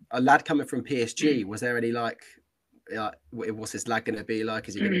 Because a lad coming from PSG, was there any what's this lad going to be like?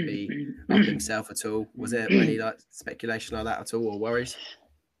 Is he going to be up himself at all? Was there any speculation like that at all, or worries?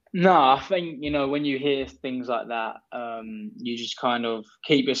 No, I think, you know, when you hear things like that, you just kind of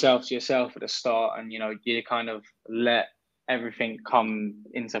keep yourself to yourself at the start, and you know, you kind of let everything come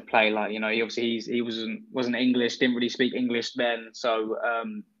into play. Like, you know, he wasn't English, didn't really speak English then, so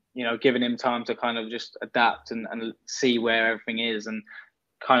you know, giving him time to kind of just adapt and see where everything is, and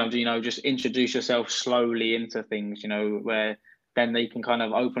kind of, you know, just introduce yourself slowly into things, you know, where then they can kind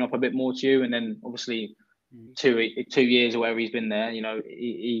of open up a bit more to you. And then obviously 2 years or whatever he's been there, you know,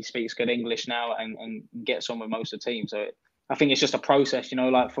 he speaks good English now and gets on with most of the team. So I think it's just a process, you know,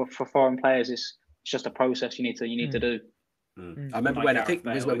 like for foreign players, it's just a process you need to do. I remember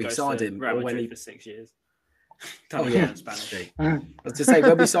when we signed him, or when he for 6 years. Oh yeah, Spanish. I was to say,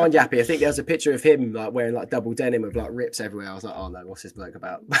 when we signed Yappy, I think there was a picture of him like wearing like double denim with like rips everywhere. I was like, oh no, what's this bloke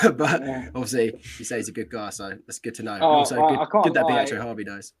about? But obviously, you say he's a good guy, so that's good to know. Oh, also, good that BHA Harvey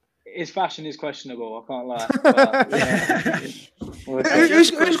knows. His fashion is questionable. I can't lie. But, Who's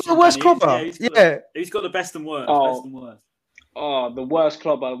got the worst clobber? Who's got the best and worst? Oh, the worst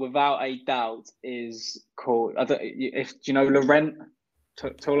clobber, without a doubt, is called. Do you know Laurent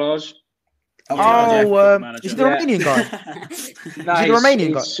Tolage? Is he the Romanian guy? No, he's the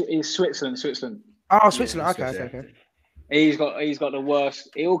Romanian guy. He's Switzerland. Oh, Switzerland. Okay. He's got the worst.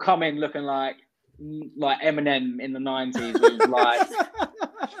 He'll come in looking like Eminem in the 90s with like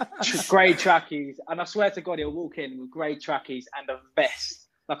grey trackies, and I swear to God, he'll walk in with grey trackies and a vest,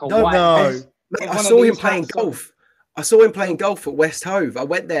 like a white vest. I saw him playing golf. I saw him playing golf at West Hove. I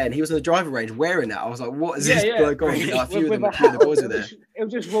went there and he was on the driver range wearing that. I was like, "What is this bloke on?" A few of the boys were there. He'll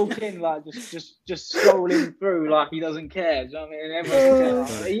just walk in like just strolling through like he doesn't care. Do you know what I mean? And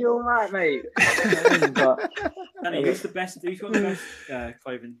everyone's like, "Are you all right, mate?" Danny, who's the best? Who's got the best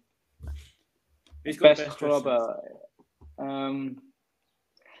clothing Who's got best clubber. I don't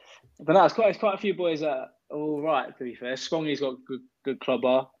know. It's quite a few boys that are all right. To be fair, Skongly's got good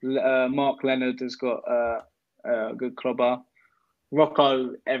clubber. Mark Leonard has got a good clubber.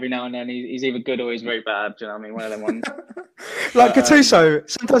 Rocco, every now and then, he's either good or he's very bad. Do you know what I mean? One of them ones. Like Gattuso,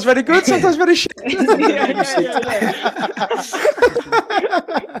 sometimes very good, sometimes very shit.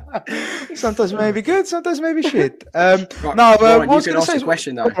 Sometimes maybe good, sometimes maybe shit. Right, no, Ryan, what I was you going can to say ask a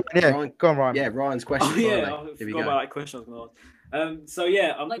question though. Go on, Ryan. Yeah, Ryan's question. Oh, yeah, I Here we forgot go. about that question I was going to ask. So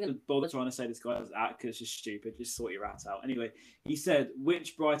yeah, I'm not going to bother trying to say this guy's at because it's just stupid. Just sort your rat out. Anyway, he said,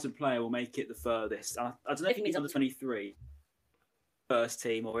 which Brighton player will make it the furthest? I don't know if he means under 23, first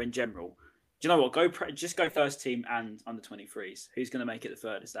team, or in general. Do you know what? Just go first team and under 23s. Who's going to make it the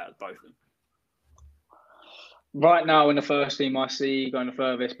furthest out of both of them? Right now in the first team, I see going the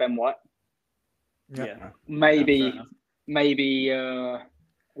furthest Ben White. Yeah. Maybe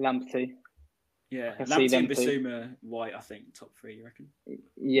Lamptey. Yeah, I see Lamptey, them Bissouma, White, I think, top three, you reckon?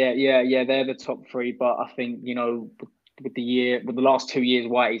 Yeah, they're the top three. But I think, with the last 2 years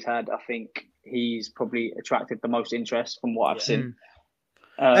White he's had, I think he's probably attracted the most interest from what I've seen.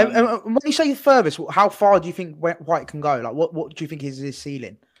 And when you say furthest, how far do you think White can go? Like, what do you think is his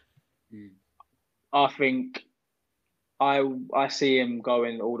ceiling? I think I see him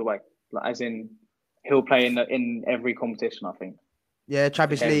going all the way, like, as in he'll play in every competition. I think. Yeah,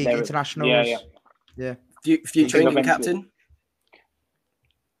 Champions League, internationals. Yeah. Future England captain.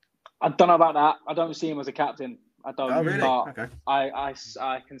 I don't know about that. I don't see him as a captain. I don't. Oh, really? But Okay. I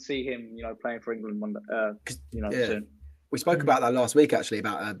can see him, playing for England soon. We spoke about that last week, actually,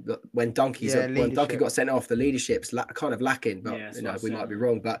 about when Donkey got sent off, the leadership's kind of lacking, but we might be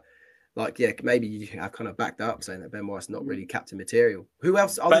wrong. But maybe you have kind of backed up saying that Ben White's not really captain material. Who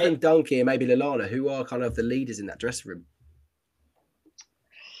else, other than Donkey and maybe Lallana, who are kind of the leaders in that dressing room?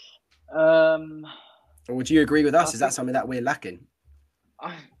 Or would you agree with us? Is that something that we're lacking?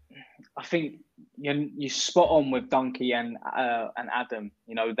 I think you spot on with Donkey and Adam.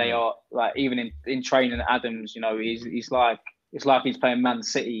 They are like, even in training, Adams. He's like, it's like he's playing Man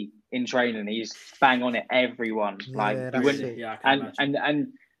City in training. He's bang on it, everyone. And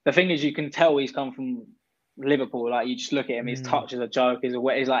the thing is, you can tell he's come from Liverpool. Like, you just look at him, his touch is a joke. He's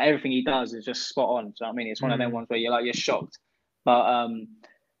like, everything he does is just spot on. So I mean, it's one of them ones where you're shocked. But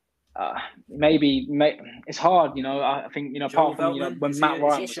maybe it's hard. I think apart from when Matt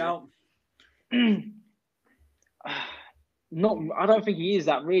Ryan. I don't think he is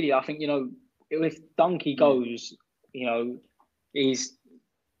that really. I think if Donkey goes, it's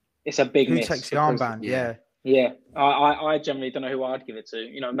a big miss. Who takes the armband? Yeah. I generally don't know who I'd give it to.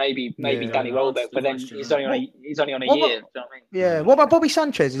 Maybe Danny Welbeck, but then he's only on a year. Do you know what I mean? Yeah. What about Bobby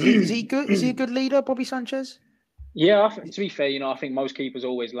Sanchez? Is he good? Is he a good leader, Bobby Sanchez? Yeah. To be fair, I think most keepers are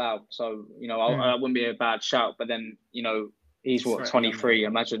always loud, so I wouldn't be a bad shout. But then he's 23.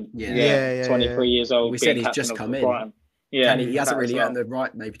 Imagine. Yeah. 23 years old. We said he's just come in. Brighton. Yeah, he hasn't really earned the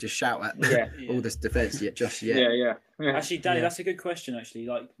right maybe to shout at all this defence yet. Yeah. Actually, Danny, that's a good question. Actually,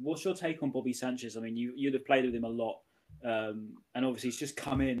 like, what's your take on Bobby Sanchez? I mean, you'd have played with him a lot, and obviously he's just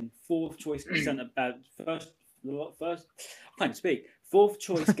come in, fourth choice centre back, first. I can't speak. Fourth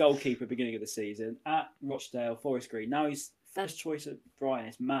choice goalkeeper beginning of the season at Rochdale, Forest Green. Now he's first choice at Brighton.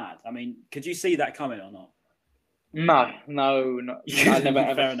 It's mad. I mean, could you see that coming or not? No. I never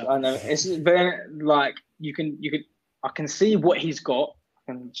ever. I know it's very like you can. I can see what he's got,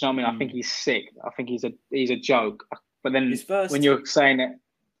 and do you know what I mean? I think he's sick. I think he's a joke. But then when you're saying it,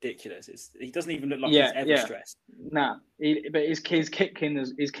 ridiculous. He doesn't even look like he's ever stressed. Nah, but his kicking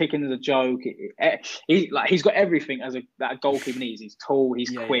is a joke. He's got everything that a goalkeeper needs. He's tall.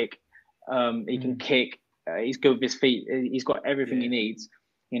 He's quick. He can kick. He's good with his feet. He's got everything he needs.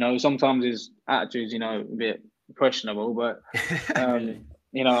 Sometimes his attitude's a bit questionable, but I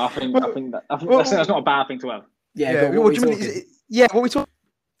think that's not a bad thing to have. What do you mean? What we talking?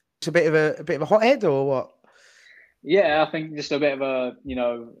 It's a bit of a hothead, or what? Yeah, I think just a bit of a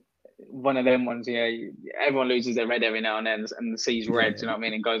one of them ones. Everyone loses their red every now and then and sees red. You know what I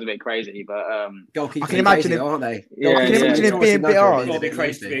mean? And goes a bit crazy. But I can imagine it, aren't they? I can imagine it being a bit hard. You've got to be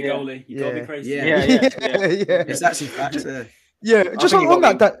crazy to be a goalie. You've got to be crazy. Yeah. It's actually facts. Just on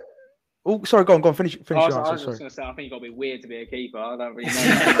that. Oh, sorry. Go on. Finish. I was just going to say, I think you've got to be weird to be a keeper. I don't really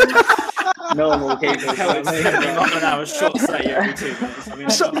know. Normal keepers. I'm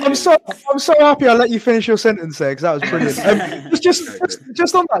so happy I let you finish your sentence there, because that was brilliant.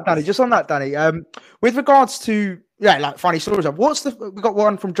 Just on that, Danny. With regards to funny stories. We got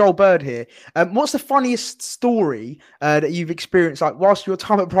one from Joel Bird here. What's the funniest story that you've experienced, like whilst your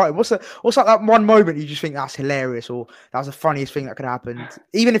time at Brighton? What's like that one moment you just think that's hilarious, or that was the funniest thing that could happen,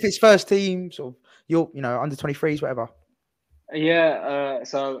 even if it's first team, sort of your, under 23s, whatever? Yeah,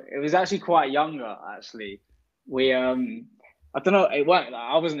 so it was actually quite younger. Actually, we I don't know. It weren't.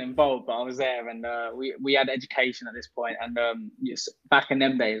 I wasn't involved, but I was there, and we had education at this point. And yes, back in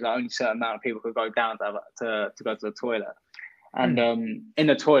them days, only a certain amount of people could go down to go to the toilet. And in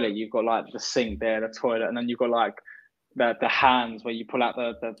the toilet, you've got like the sink there, the toilet, and then you've got like the hands where you pull out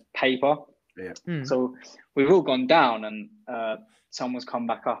the paper. Yeah. So we've all gone down, and someone's come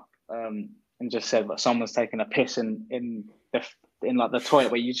back up and just said that someone's taken a piss in like the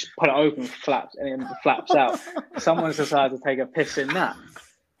toilet where you just put it open, flaps, and it flaps out. Someone's decided to take a piss in that,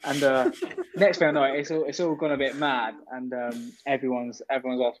 and next thing I know, it's all gone a bit mad, and everyone's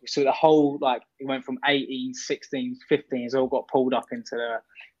off. So the whole it went from 18s, 16s, 15s, all got pulled up into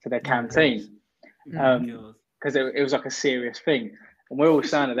the canteen because it was like a serious thing, and we're all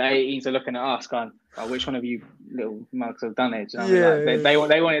standing. The 18s are looking at us, going, "Oh, which one of you little mugs have done it?" You know? They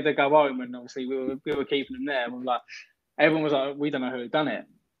wanted to go home, and obviously we were keeping them there. And we were like. Everyone was like, "We don't know who had done it."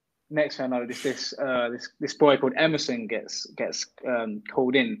 Next thing I know, this boy called Emerson gets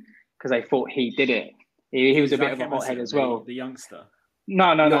called in because they thought he did it. He was a bit of a hothead as well. The youngster.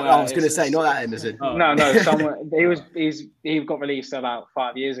 No. I was going to say not that Emerson. Oh. No. Someone he got released about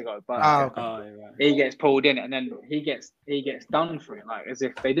 5 years ago, but he gets pulled in, and then he gets done for it, as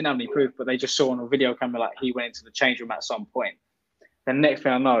if they didn't have any proof, but they just saw on a video camera he went into the change room at some point. Then next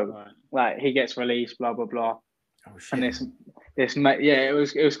thing I know, he gets released, blah blah blah. Oh, shit. And this mate, it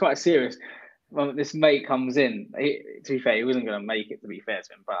was quite serious. Well, this mate comes in. To be fair, he wasn't going to make it. To be fair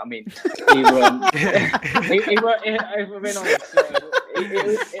to him, but I mean, it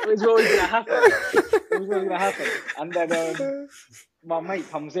was always going to happen. It was always going to happen. And then my mate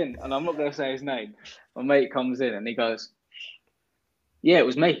comes in, and I'm not going to say his name. My mate comes in, and he goes, "Yeah, it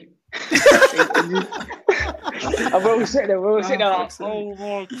was me." And we're all sitting there like, "Oh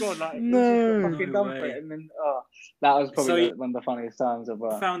my god!" No, fucking done for it. And then that was probably one of the funniest times of.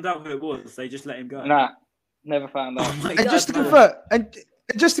 Found out who it was. They just let him go. Nah, never found out. And just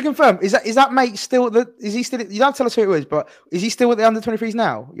to confirm, is that mate still is he still? You don't tell us who it was, but is he still with the under 23s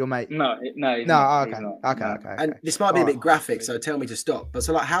now? Your mate? No. Okay. And this might be a bit graphic, so tell me to stop. But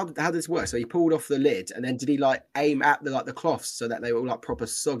so how did this work? So he pulled off the lid, and then did he aim at the cloths so that they were all proper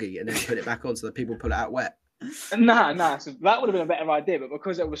soggy, and then put it back on so that people pull it out wet? Nah. So that would have been a better idea, but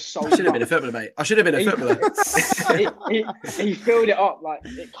because it was so. I should have been a footballer, mate. I should have been a footballer. he filled it up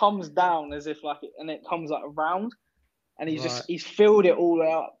it comes down as if and it comes around. And he's filled it all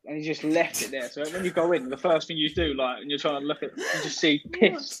up, and he's just left it there. So when you go in, the first thing you do, and you're trying to look at, you just see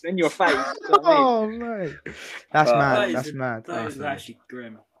piss in your face. Oh mate, that's mad. That's mad. That is actually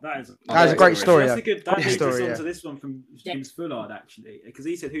grim. That is a great story. That's a good story. To this one from James Fullard actually, because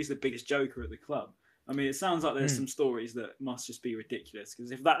he said, "Who's the biggest joker at the club?" I mean, it sounds like there's some stories that must just be ridiculous.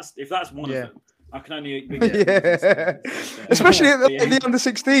 Because if that's one of them, I can only especially at the under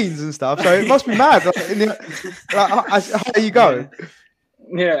 16s and stuff. So it must be mad. How you go?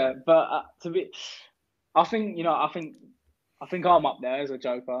 Yeah, but I think I'm up there as a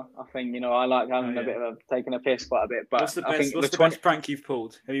joker. I think I like having a bit of taking a piss quite a bit. But what's the best prank you've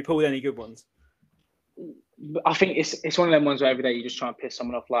pulled? Have you pulled any good ones? I think it's one of them ones where every day you just try and piss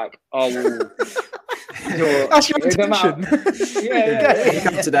someone off. That's your intention.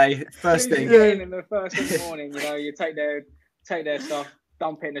 Yeah. Today, first thing. In the first thing in the morning, you take their stuff,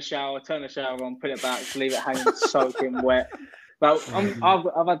 dump it in the shower, turn the shower on, put it back, leave it hanging, soaking wet. But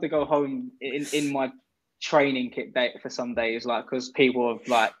I've had to go home in my training kit day for some days, because people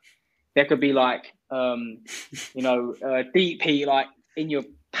have there could be deep heat in your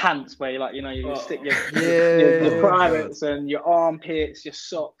pants where you stick your privates and your armpits, your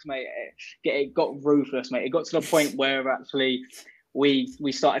socks, mate. It got ruthless, mate. It got to the point where actually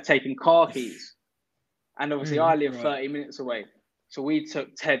we started taking car keys, and obviously I live 30 minutes away, so we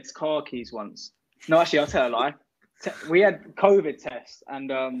took Ted's car keys once. No, actually, I'll tell a lie. We had COVID tests,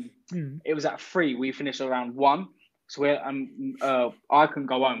 and it was at 3. We finished around 1, so I couldn't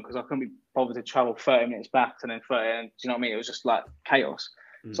go home because I couldn't be bothered to travel 30 minutes back and then 30. And do you know what I mean? It was just chaos.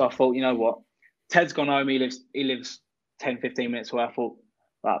 So I thought, you know what? Ted's gone home. He lives 10, 15 minutes away. I thought,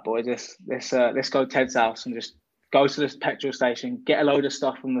 right, boys, let's go to Ted's house and just go to this petrol station, get a load of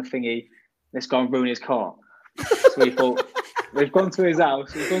stuff from the thingy. Let's go and ruin his car. So we thought, we've gone to his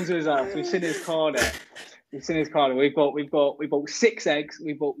house. We've seen his car there. We've bought 6 eggs.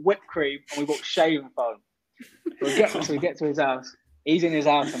 We bought whipped cream, and we bought shaving foam. So we get to his house. He's in his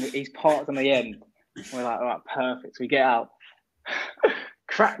house, and he's parked on the end. We're like, all right, perfect. So we get out.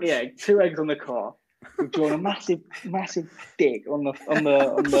 Crack the egg, 2 eggs on the car. We've drawn a massive dick on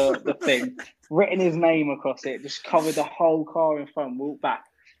the thing, written his name across it, just covered the whole car in foam. Walked back.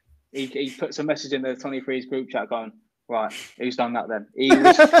 he puts a message in the 23's group chat going, right, who's done that then? He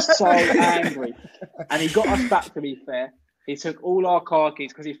was so angry. And he got us back, to be fair. He took all our car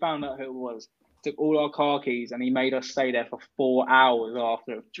keys because he found out who it was. Took all our car keys and he made us stay there for 4 hours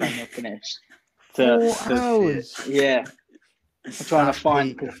after the training finished. 4 hours? Yeah. Trying to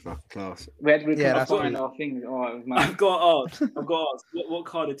find class. We couldn't find our things. Oh, it was mad. I've got to ask. What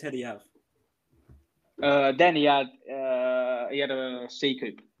car did Teddy have? Then he had a C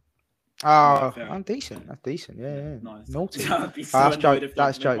coupe. Oh, I'm decent. That's decent. Yeah. Nice. Naughty. I'd be so annoyed if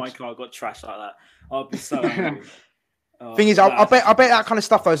that's my jokes. car got trashed like that. I'd be so angry. Thing is, I bet that kind of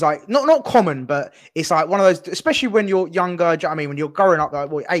stuff though is like not common, but it's like one of those, especially when you're younger. Do you know what I mean? When you're growing up, like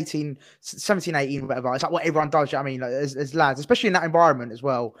 17, 18, whatever. It's like what everyone does. Do you know what I mean? Like, as lads, especially in that environment as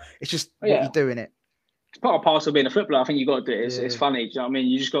well. It's just what you do in it. It's part and parcel of being a footballer. I think you got to do it. It's funny. Do you know what I mean?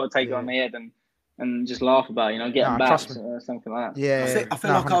 You just got to take it on the head and just laugh about it, get them back, something like that. Yeah, I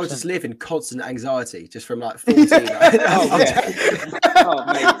feel like I would just live in constant anxiety just from like 14. Mate,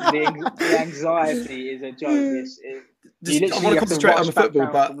 the anxiety is a joke. I want to concentrate on the football,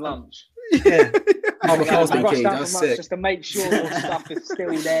 but from lunch. Yeah, I'm a Cosby kid. I was sick. Just to make sure your stuff is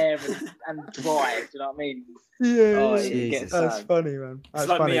still there and dry. Do you know what I mean? Yeah, that's funny, man. It's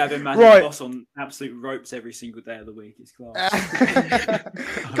like me having Matthew Boss on absolute ropes every single day of the week. It's class.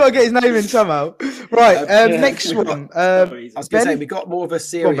 Gotta get his name in somehow. Right, next one. I was going to say, we got more of a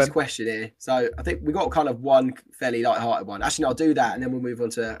serious question here. So I think we got kind of one fairly light-hearted one. Actually, no, I'll do that, and then we'll move on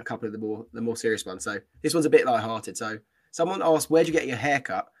to a couple of the more serious ones. So this one's a bit light-hearted. So someone asked, where'd you get your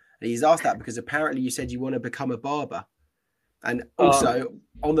haircut? And he's asked that because apparently you said you want to become a barber. And also,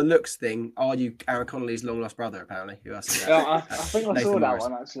 on the looks thing, are you Aaron Connolly's long-lost brother, apparently? Who asked that? I think I saw that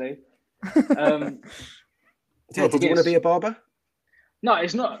one, actually. Did you want to be a barber? No,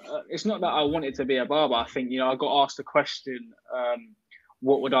 it's not that I wanted to be a barber. I think, I got asked the question,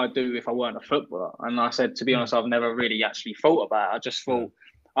 what would I do if I weren't a footballer? And I said, to be honest, I've never really actually thought about it.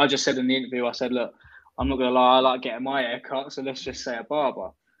 I just said in the interview, I said, look, I'm not going to lie, I like getting my hair cut, so let's just say a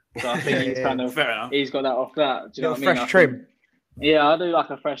barber. So I think he's got that off that. Do you know what I mean? Fresh trim. Yeah, I do like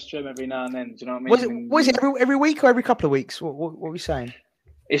a fresh trim every now and then. Do you know what I mean? Was it every week or every couple of weeks? What are we saying?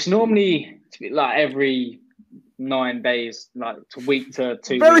 It's normally like every 9 days, like a week to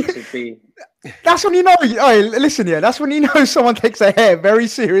 2 weeks would be. That's when you know. Oh, listen here. That's when you know someone takes their hair very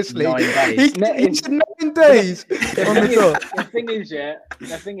seriously. 9 days. He said 9 days on the top.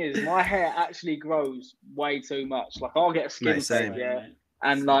 The thing is, my hair actually grows way too much. Like I'll get a skin fade,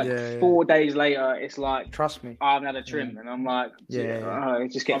 and like 4 days later, it's like, trust me, I haven't had a trim, and I'm like,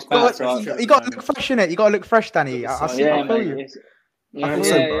 it just gets bad. You got to look fresh in it. You got to look fresh, Danny. I feel you.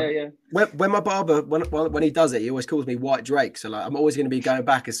 When my barber, when he does it, he always calls me White Drake. So like, I'm always going to be going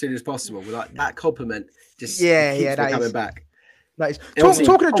back as soon as possible. With like that compliment, just keeps me coming back. That is.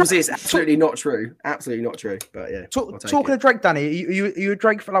 Obviously, it's absolutely not true. Absolutely not true. But yeah. Talking of Drake, Danny, you a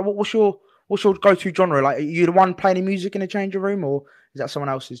Drake for like what's your go-to genre? Like, are you the one playing music in a changing room, or is that someone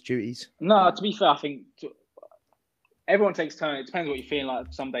else's duties? No, to be fair, I think everyone takes turn. It depends what you're feeling like.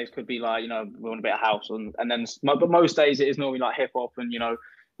 Some days could be like, we want a bit of house, and then, but most days it is normally like hip hop and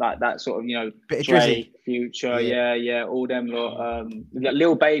like that sort of bit of Dre, Drizzy. Future, all them lot.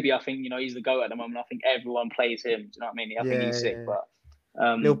 Lil Baby, I think he's the GOAT at the moment. I think everyone plays him. Do you know what I mean? I think he's sick. But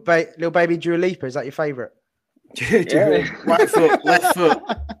Lil Baby, Dua Lipa, is that your favourite? Right foot, left foot.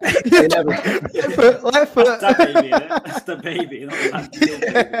 Left foot. That's that baby, that's the baby. Was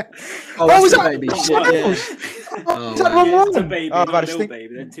that that baby? It's a baby, not a little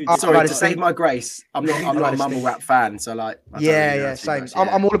baby. Sorry, to save my grace, I'm not a mumble rap fan, so like. Same.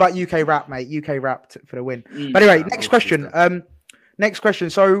 I'm all about UK rap, mate. UK rap for the win. But anyway, next question.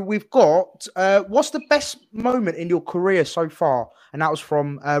 So we've got what's the best moment in your career so far? And that was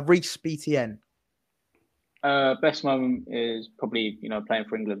from Reese BTN. Best moment is probably playing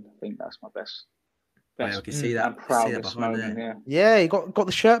for England. I think that's my best. I can see that. And proudest moment. Yeah, you got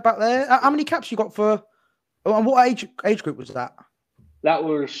the shirt back there. How many caps you got for? And what age group was that? That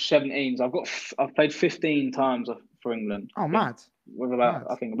was 17s. I've played 15 times for England. Oh, mad! With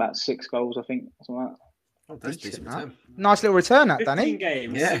about 6 goals. I think something like that. Oh, that's decent return. Nice little return, that, Danny. 15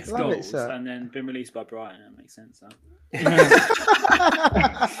 games, 6 goals, and then been released by Brighton. That makes sense. Brilliant.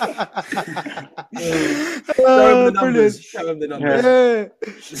 Show them the numbers.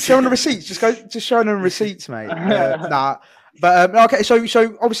 Show them the receipts. Just show them receipts, mate. But okay. So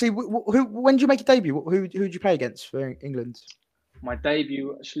obviously, when did you make your debut? Who did you play against for England? My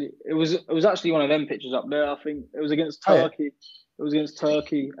debut, actually, it was actually one of them pictures up there. I think it was against Turkey. It was against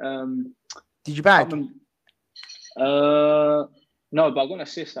Turkey. Did you bag? No, but I got an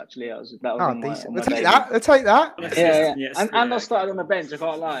assist actually. That was decent. we'll take that. We'll take that. Yeah. And I started on the bench. I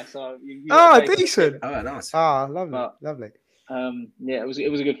can't lie. So decent. Oh, nice. Lovely. It was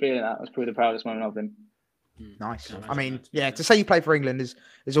a good feeling. That was probably the proudest moment I've been. Nice. I mean, to say you play for England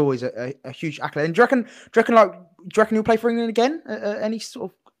is always a huge accolade. And do you reckon you'll play for England again at any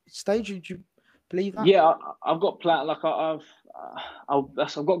sort of stage? Do you believe that? Yeah, I've got plan. Like I've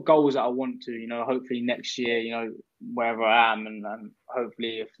got goals that I want to. Hopefully next year. Wherever I am, and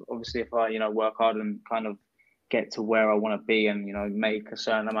hopefully, if I work hard and kind of get to where I want to be, and make a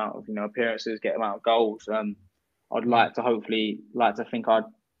certain amount of appearances, get amount of goals. I'd like to think I'd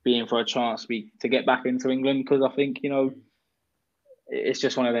be in for a chance to get back into England, because I think it's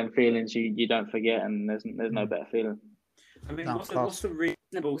just one of them feelings you don't forget, and there's no better feeling. I mean, what's the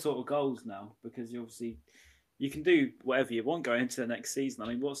reasonable sort of goals now? Because you can do whatever you want going into the next season. I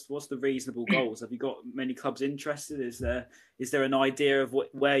mean, what's the reasonable goals? Have you got many clubs interested? Is there an idea of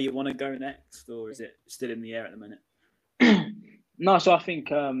where you want to go next, or is it still in the air at the minute? No, so I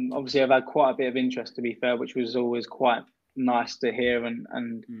think obviously I've had quite a bit of interest, to be fair, which was always quite nice to hear. And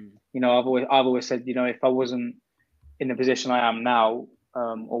I've always said, if I wasn't in the position I am now,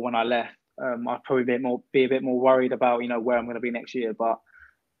 or when I left, I'd probably be a bit more worried about where I'm going to be next year. But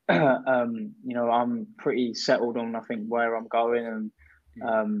I'm pretty settled on, I think, where I'm going, and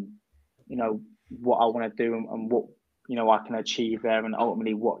what I want to do, and what I can achieve there, and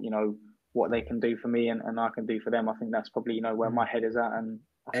ultimately what they can do for me, and I can do for them. I think that's probably where my head is at. And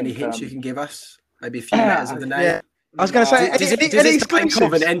any hints you can give us? Maybe a few letters of the name. Yeah. I was going to say, does it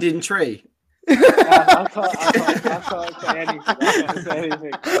start with an ending tree? I can't say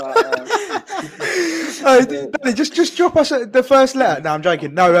anything. Danny, just drop us the first letter. No, I'm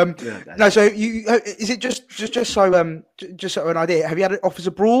joking. No, no. So is it just so just so an idea? Have you had offers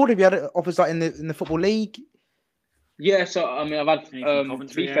abroad? Have you had offers like in the football league? Yeah. So I mean, I've had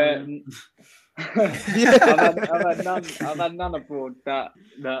to be fair. I've had none abroad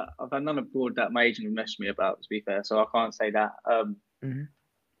that my agent messaged me about, to be fair. So I can't say that.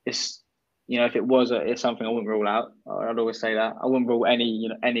 It's if it was it's something I wouldn't rule out. I'd always say that I wouldn't rule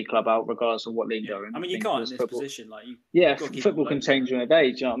any club out, regardless of what league they're in. I mean, you can't in this position, like football can change in a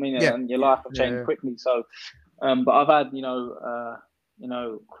day. Do you know what I mean? Yeah. And your life will change quickly. So, but I've had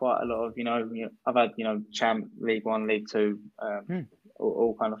quite a lot of I've had Champ, League One, League Two,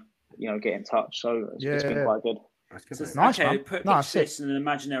 all kind of get in touch. So it's been quite good. Nice, okay, man. put this in an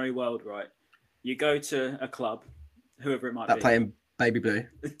imaginary world, right? You go to a club, whoever it might be. Playing Baby Blue.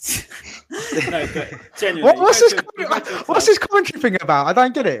 No, but genuinely. What's this commentary thing about? I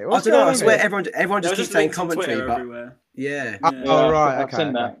don't get it. I don't know. I swear everyone just keeps saying commentary, but everywhere. Yeah. Oh, right. Okay. I've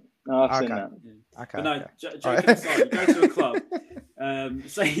seen that. I've seen that. Okay. But no, joking aside, you go to a club,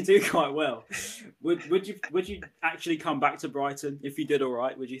 say you do quite well. Would you actually come back to Brighton if you did all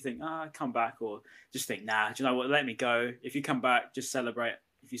right? Would you think, come back, or just think, nah, do you know what? Let me go. If you come back, just celebrate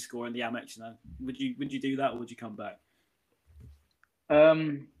if you score in the Amex. Would you do that, or would you come back?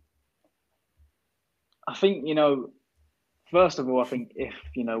 I think first of all, I think if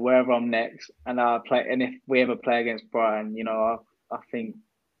wherever I'm next, and I play, and if we ever play against Brighton, I think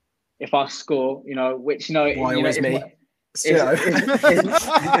if I score, which why always me? It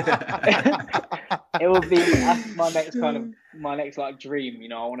will be my next like dream.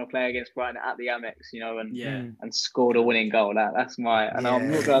 I want to play against Brighton at the Amex, and score the winning goal. That's my. And I'm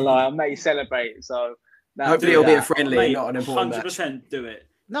not gonna lie, I'll make you celebrate. So hopefully it'll be a friendly, not an important 100% do it.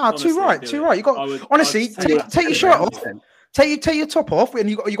 No, honestly, too right. You got honestly take your shirt off. Take your top off, and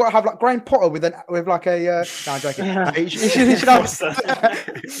you got to have like Graham Potter with like a. No, I'm joking. You should have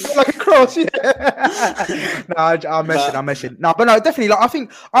like a cross. Yeah. No, I'm messing. No, but no, definitely. Like I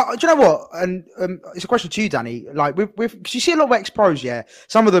think. Do you know what? And it's a question to you, Danny. Like because you see a lot of ex-pros. Yeah,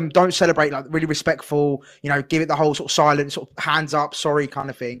 some of them don't celebrate, like really respectful. Give it the whole sort of silent, sort of hands up, sorry kind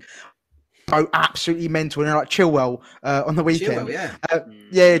of thing. Go absolutely mental, and like Chilwell on the weekend.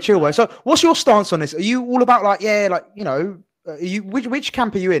 Chilwell. So, what's your stance on this? Are you all about are you which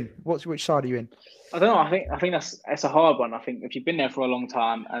camp are you in? Which side are you in? I don't know. I think that's a hard one. I think if you've been there for a long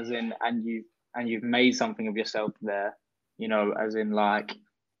time, as in, and you've made something of yourself there, as in like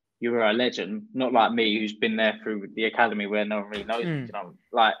you were a legend, not like me who's been there through the academy where no one really knows me.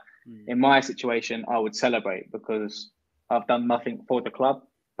 Like in my situation, I would celebrate because I've done nothing for the club.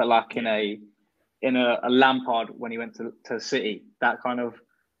 But like in a Lampard when he went to City, that kind of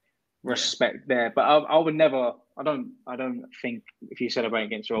respect there. But I would never. I don't think if you celebrate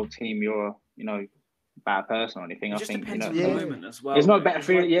against your old team, you're a bad person or anything. It just depends on the moment as well. There's no better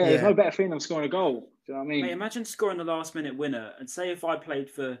feeling. There's no better feeling than scoring a goal. Do you know what I mean? Mate, imagine scoring the last minute winner, and say if I played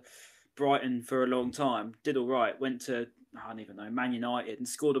for Brighton for a long time, did all right, went to I don't even know, Man United and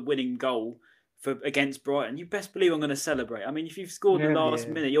scored a winning goal against Brighton, you best believe I'm going to celebrate. I mean, if you've scored the last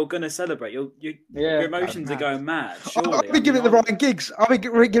minute, you're going to celebrate. Your emotions are going mad. Surely. I've been giving it the Ryan Giggs.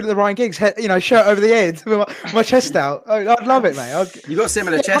 Shirt over the head with my chest out. I'd love it, mate. You got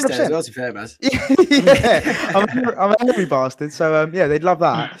similar chest hair as well, to fair, Baz. Yeah, I'm a hairy bastard. So they'd love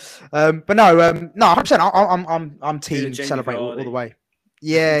that. But no, 100%. I'm team celebrate all the way.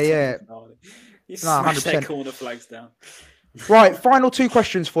 Yeah. You smash their corner flags down. Right, final 2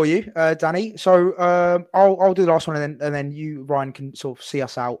 questions for you, Danny. So I'll do the last one, and then you, Ryan, can sort of see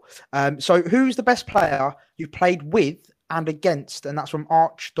us out. So who's the best player you've played with and against? And that's from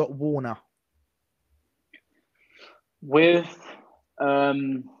Arch.Warner. With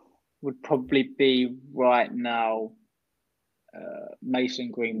would probably be right now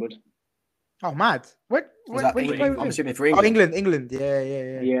Mason Greenwood. Oh, mad! When you play with I'm him? assuming for England. England. Yeah.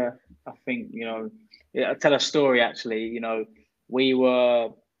 Yeah, I think I'll tell a story actually. We were,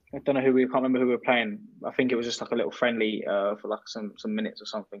 I don't know I can't remember who we were playing. I think it was just like a little friendly for like some minutes or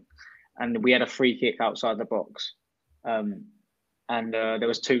something. And we had a free kick outside the box. And there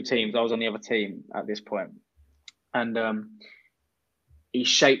was 2 teams. I was on the other team at this point. And he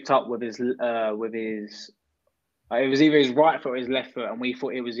shaped up with his it was either his right foot or his left foot, and we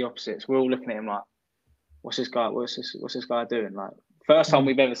thought it was the opposite. So we're all looking at him like, what's this guy doing? Like, first time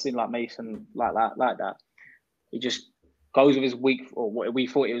we've ever seen like Mason like that. He just goes with his weak, or what we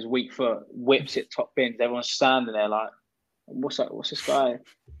thought it was weak foot, whips it top bins. Everyone's standing there like, what's this guy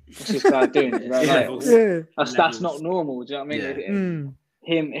doing? That's not normal. Do you know what I mean?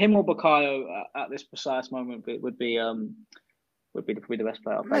 Yeah. Him or Bukayo at this precise moment would be the best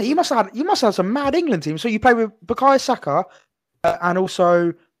player. Mate, you must have some mad England team. So you play with Bukayo Saka and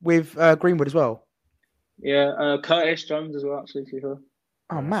also with Greenwood as well. Yeah, Curtis Jones as well. Actually, to be fair.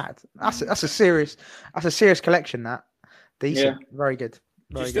 Oh, mad! That's a serious collection. That decent, very good.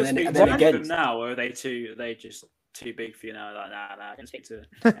 Very good. And then again, now, or are they just too big for you now? Like, nah, I can speak to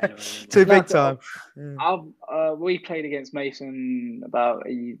anyone. Too big time. We played against Mason about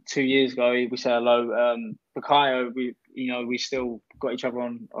 2 years ago. We said hello. Bukayo, we still got each other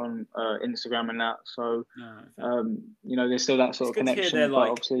on Instagram and that. So, there's still that sort of connection. They're like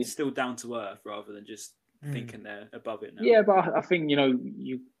obviously still down to earth rather than just thinking they're above it now. Yeah, but I think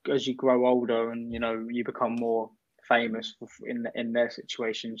you as you grow older and you become more famous in their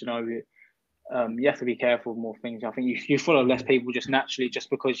situations. You have to be careful of more things. I think you follow less people just naturally,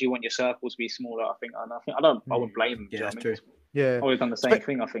 just because you want your circle to be smaller. I wouldn't blame them. Yeah, that's true. Yeah, I would have done the same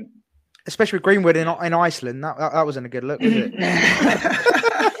thing. I think, especially with Greenwood in Iceland, that wasn't a good look, was it?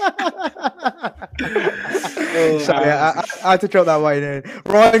 I had to drop that way in.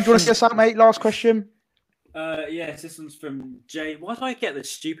 Ryan, do you want to see us out, mate? Last question. Yes, this one's from Jay. Why do I get the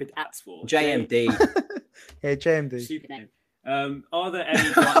stupid ats for? JMD. Yeah, JMD. Stupid name. Are there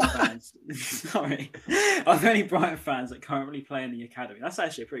any Brighton fans? Sorry, are there any Brighton fans that currently play in the academy? That's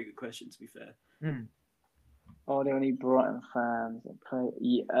actually a pretty good question, to be fair. Are there any Brighton fans that play?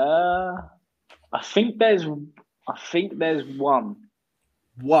 Yeah, I think there's one.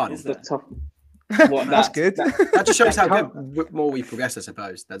 One. Is the top. That's good. That just shows how good more we progress, I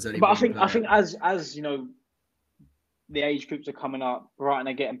suppose. That's only. But I think as the age groups are coming up, Brighton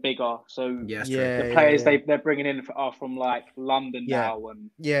are getting bigger. So the players they're bringing in are from like London now,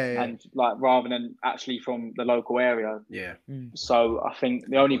 and like rather than actually from the local area. Yeah. So I think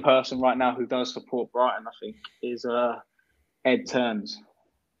the only person right now who does support Brighton, I think, is Ed Turns.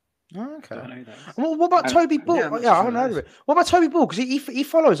 Okay. Well, what about Toby Ball? I haven't heard of it. What about Toby Ball? Because he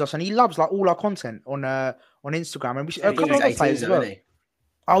follows us and he loves like all our content on Instagram, and we a couple of other players as well.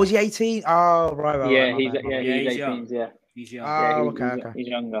 Oh, is he 18? Oh, right. Yeah, he's 18. Yeah, he's young. Oh, okay. He's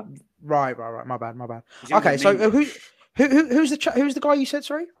younger. Right. My bad. Okay, so who's the guy you said?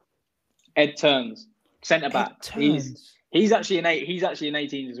 Sorry, Ed Turns, centre back. He's actually an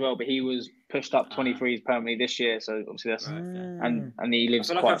 18 as well, but he was pushed up 23s permanently this year. So obviously that's and he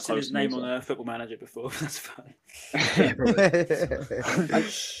lives. I feel quite like I've seen close his name on a Football Manager before. That's funny. Yeah, probably.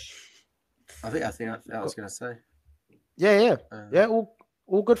 I think I was going to say. Yeah.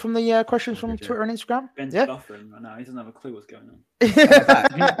 All good from the questions from Twitter and Instagram. Ben's buffering right now. He doesn't have a clue what's going on.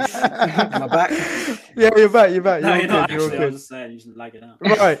 Am I back? Yeah, you're back. No, you're not. Actually, I was just saying, you're just lagging out.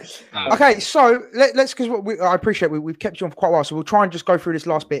 Right. Okay, so let's because I appreciate we've kept you on for quite a while, so we'll try and just go through this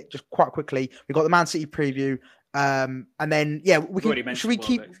last bit just quite quickly. We've got the Man City preview, and then we can. Should we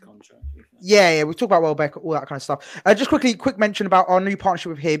keep? Yeah, we'll talk about Welbeck, all that kind of stuff. Just quick mention about our new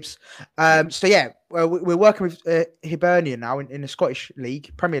partnership with Hibs. So yeah, we're working with Hibernian now in the Scottish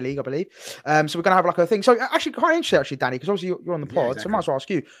League, Premier League, I believe. So we're gonna have like a thing. So actually, quite interesting, actually, Danny, because obviously you're on the pod, exactly. so I might as well ask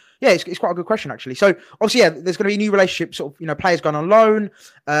you. Yeah, it's quite a good question actually. So obviously, yeah, there's going to be a new relationship, sort of, players going on loan,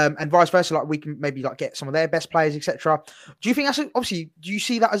 and vice versa. Like we can maybe like get some of their best players, etc. Do you think that's obviously? Do you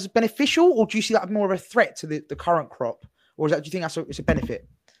see that as beneficial, or do you see that more of a threat to the current crop, or do you think it's a benefit?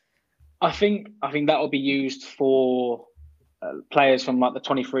 I think that will be used for players from like the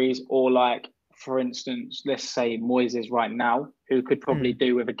 23s, or like, for instance, let's say Moises right now, who could probably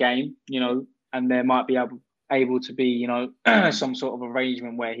do with a game, and there might be able to be, some sort of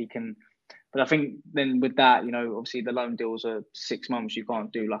arrangement where he can. But I think then with that, obviously the loan deals are 6 months. You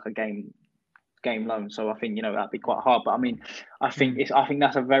can't do like a game loan. So I think, that'd be quite hard. But I mean, I think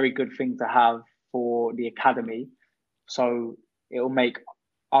that's a very good thing to have for the academy. So it'll make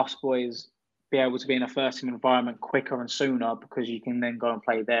us boys be able to be in a first team environment quicker and sooner, because you can then go and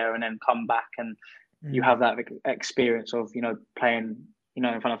play there and then come back and you have that experience of, playing,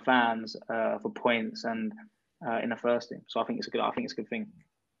 in front of fans for points and in the first team. So I think it's a good thing.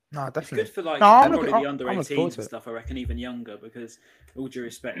 No, definitely. It's good for probably the under 18s and stuff, I reckon, even younger, because all due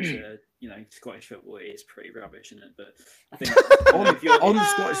respect to, Scottish football, it is pretty rubbish, isn't it? But I think on the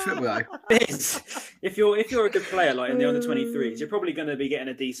Scottish football, if you're a good player, like in the under 23s, you're probably going to be getting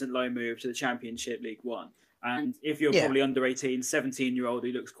a decent loan move to the Championship League One. And if you're probably under 18, 17-year-old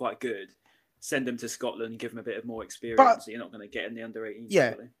who looks quite good, send them to Scotland, give them a bit of more experience. So you're not going to get in the under 18s.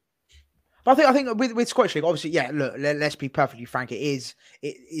 Yeah. Probably. But I think with Scottish League, obviously, yeah. Look, let's be perfectly frank. It's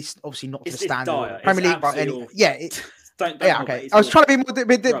obviously not to the standard of Premier League, but don't okay. I was trying to be more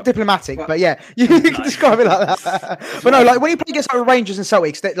diplomatic, but yeah, you can describe it like that. But no, like when you play against like Rangers and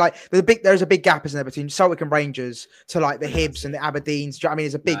Celtics, there's a big gap, isn't there, between Celtic and Rangers to like the Hibs and the Aberdeens. Do you know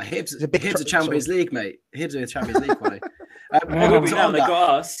what I mean? Hibs are Champions League, mate. Hibs are Champions League quality. They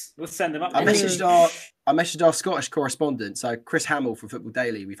got us. We'll send them up. I messaged our Scottish correspondent, so Chris Hamill from Football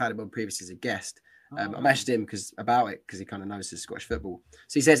Daily. We've had him on previously as a guest. I messaged him because he kind of knows his Scottish football.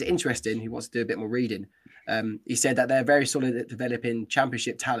 So he says interesting. He wants to do a bit more reading. He said that they're very solid at developing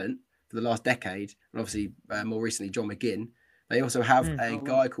Championship talent for the last decade, and obviously more recently John McGinn. They also have a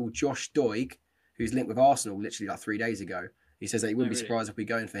guy called Josh Doig, who's linked with Arsenal literally like 3 days ago. He says that he wouldn't be surprised if we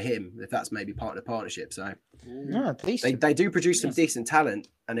go in for him, if that's maybe part of the partnership. So they do produce some decent talent,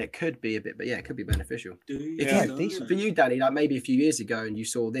 and it could be it could be beneficial. For you, Danny, like maybe a few years ago, and you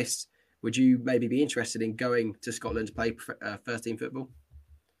saw this, would you maybe be interested in going to Scotland to play first team football?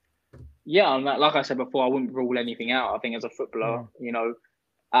 Yeah, like I said before, I wouldn't rule anything out. I think as a footballer,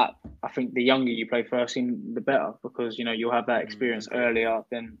 I think the younger you play first team, the better, because you'll have that experience earlier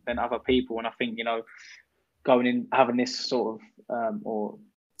than other people. And I think going in having this sort of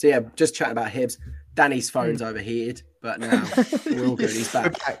So yeah, just chatting about Hibs. Danny's phone's overheated, but now we're all good. He's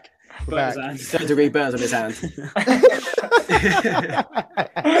back. Don't to read burns on his hand.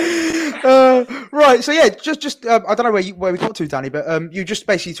 Right, so yeah, just I don't know where we got to, Danny, but you just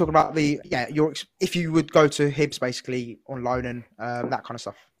basically talking about if you would go to Hibs basically on loan and that kind of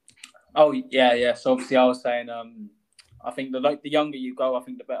stuff. Oh yeah. So obviously, I was saying, I think the younger you go, I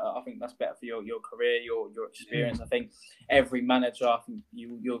think the better. I think that's better for your career, your experience. I think every manager I think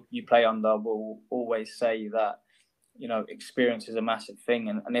you play under will always say that experience is a massive thing,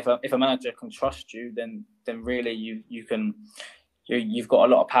 and if a manager can trust you, then really you've got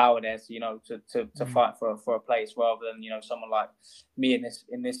a lot of power there, to fight for a place, rather than someone like me in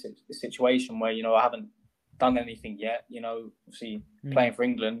this situation where I haven't done anything yet. Obviously playing for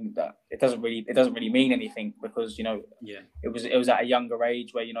England, that it doesn't really mean anything, because it was at a younger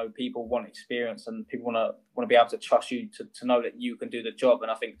age where people want experience and people want to be able to trust you to know that you can do the job.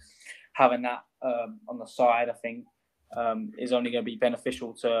 And I think having that on the side, I think is only going to be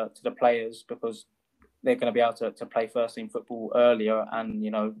beneficial to the players, because they're going to be able to play first team football earlier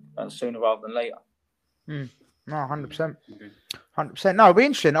and sooner rather than later. No, 100%. 100%. No, it'll be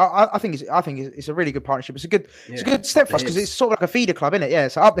interesting. I think it's a really good partnership. It's a good step for us, because it's sort of like a feeder club, isn't it? Yeah.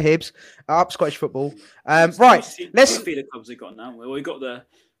 So up the Hibs, up Scottish football. Right. Let's feeder clubs we've got now. We've got the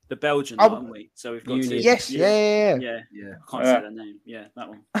Belgian, haven't we? So we've got Union. Yes. Yeah. I can't say their name. Yeah, that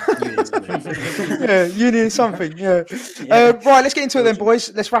one. Union something. Yeah. Right. Let's get into it then,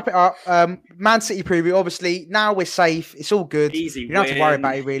 boys. Let's wrap it up. Man City preview. Obviously, now we're safe. It's all good. Easy. You don't have to worry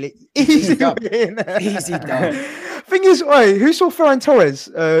about it really. Easy win. Easy done. Thing is, who saw Ferran Torres?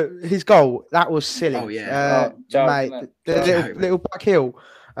 His goal. That was silly. Oh yeah, mate. The little back heel.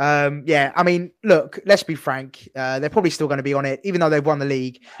 I mean, look, let's be frank. They're probably still going to be on it, even though they've won the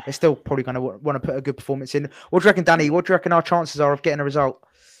league. They're still probably going to want to put a good performance in. What do you reckon, Danny? What do you reckon our chances are of getting a result?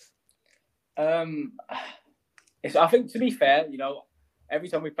 I think, to be fair, every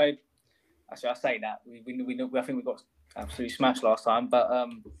time we played, actually I say that I think we got absolutely smashed last time, but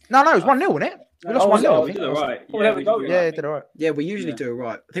no, it was 1-0, wasn't it? We lost 1-0. We did all right. Did all right. Yeah, we usually do all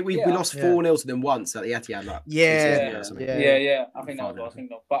right. I think we lost 4-0 to them once at the Etihad. Yeah. I think that was what I was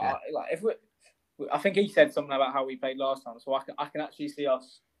thinking of. But I think he said something about how we played last time, so I can actually see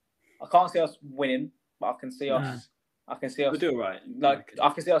us. I can't see us winning, but I can see us. I can see us. We'll do all right. I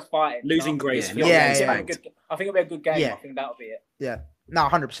can see us fighting. Losing gracefully. I think it'll be a good game. Yeah. I think that'll be it. Yeah. No,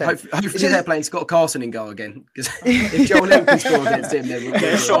 100%. Hopefully they're playing Scott Carson in goal again. Because if Joel Lim can score against him, then we'll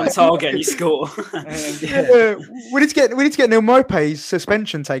get a shot on target and you score. We need to get Neil Mope's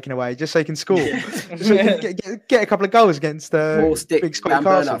suspension taken away just so he can score. So he can get a couple of goals against or stick big Scott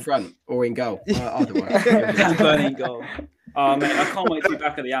Carson up front or in goal. Either way. Dan Burn in goal. Oh mate, I can't wait to be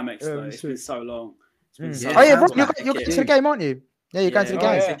back at the Amex though. It's been so long. Rob, you're going to the game, aren't you? Yeah, you're going to the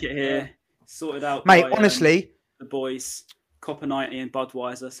game. Ticket here, sorted out. Mate, honestly, the boys. Copper 90 and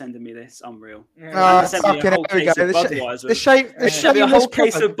Budweiser sending me this. Unreal. Sent me a whole case of Budweiser. The whole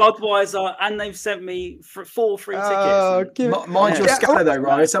case of Budweiser, and they've sent me 4 free tickets. Mind your scanner though,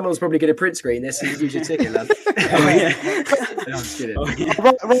 Ryan. Someone's probably going to print screen this and use your ticket, lad. No, I'm kidding.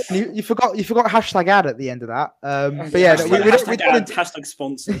 Ryan, you forgot #ad at the end of that. But yeah, we didn't hashtag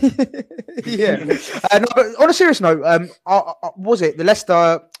sponsor. Yeah. No, but on a serious note, was it the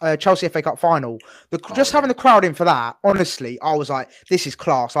Leicester Chelsea FA Cup final? Just having the crowd in for that, honestly. I was like, this is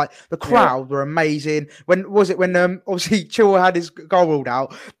class. Like the crowd were amazing. When obviously Chilwell had his goal ruled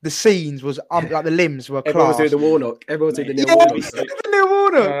out, the scenes was like the limbs were class. Everyone was doing the Warnock. Everyone was doing the Neil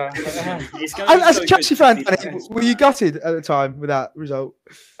Warnock. As a Chelsea fan, were you gutted at the time with that result?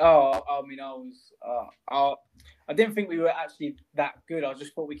 Oh, I mean, I didn't think we were actually that good. I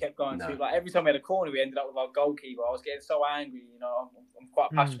just thought we kept going to every time we had a corner, we ended up with our goalkeeper. I was getting so angry, I'm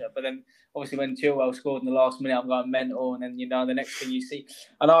quite passionate. But then obviously when Chilwell scored in the last minute, I'm going mental. And then the next thing you see,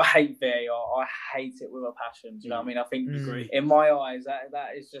 and I hate VAR. I hate it with a passion. Do you know what I mean? I think in my eyes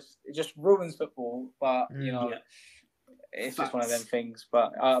that is it just ruins football. But it's just one of them things.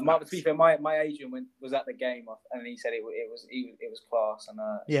 But to be fair, my agent was at the game and he said it was class. And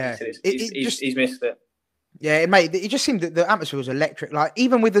he's missed it. Yeah, it just seemed that the atmosphere was electric. Like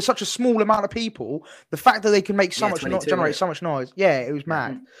even with such a small amount of people, the fact that they can make so much generate so much noise. Yeah, it was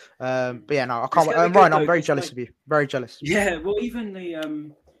mad. But yeah, no, I can't. Ryan, I'm very jealous of you. Very jealous. Yeah, well, even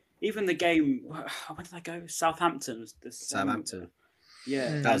the game. Where did I go? Southampton. Southampton.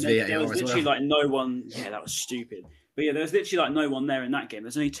 Yeah, that was there was literally like no one. Yeah, that was stupid. But yeah, there was literally like no one there in that game.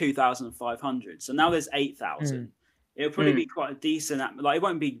 There's only 2,500. So now there's 8,000. It'll probably be quite a decent. Like it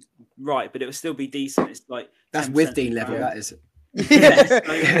won't be right, but it will still be decent. It's like that's with Dean level. That is.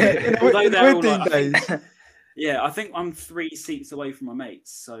 Although they're all like, yeah, I think I'm 3 seats away from my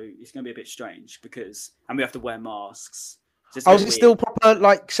mates, so it's going to be a bit strange and we have to wear masks. Is it still proper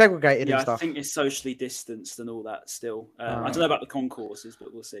like segregated and stuff? I think it's socially distanced and all that still. I don't know about the concourses,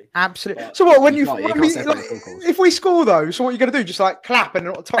 but we'll see. Absolutely. So what, if we score though, so what are you going to do? Just like clap and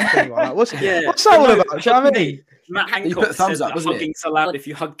not touch anyone? Like, what's that all about? Do you know what I mean? Matt Hancock said that hugging's allowed if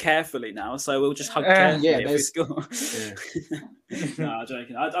you hug carefully now, so we'll just hug carefully if we score. No, I'm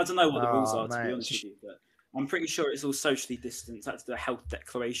joking. I don't know what the rules are, to be honest with you, but I'm pretty sure it's all socially distanced. That's the health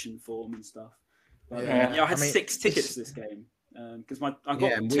declaration form and stuff. But, I had 6 tickets this game because I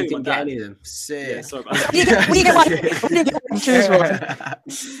got 2. Didn't get any of them. Sick. Sorry about that. We didn't get one. Cheers, one.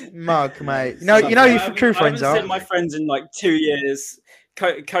 Mug, mate. You know your true friends are. I haven't seen my friends in like 2 years.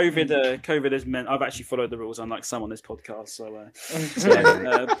 COVID has meant I've actually followed the rules, unlike some on this podcast. So,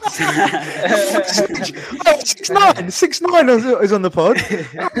 6'9" is on the pod.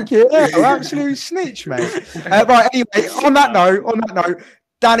 Yeah, absolute snitch, mate. Right. Anyway, on that note.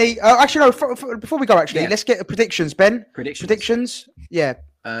 Danny, actually, no. Before we go, let's get predictions. Ben, predictions. Yeah.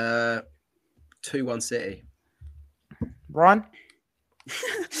 2-1 City. Ryan.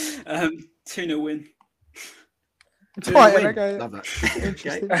 2-0 win. Right, okay. Love that.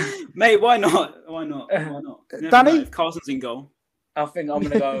 Mate, why not? Danny, if Carson's in goal. I think I'm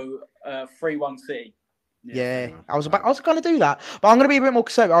going to go 3-1 City. Yeah, I was going to do that, but I'm going to be a bit more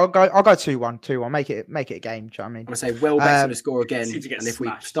conservative. I'll go 2-1. Make it a game. Do you know what I mean? I'm going to say Welbeck's going to score again, and if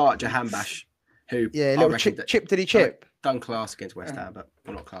we start Jahanbash, who little chip, did he chip? Done class against West Ham, but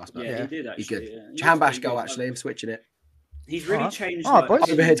not class. But he did actually. He's good. Jahanbash goal actually. I'm switching it. He's really changed.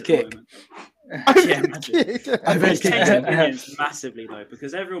 Overhead kick. He's changed opinions massively though,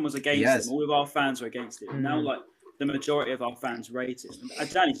 because everyone was against him. All of our fans were against it. And now, like the majority of our fans rate it.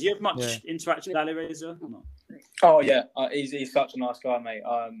 Danny, do you have much interaction with Alireza or not? Oh yeah, he's such a nice guy, mate.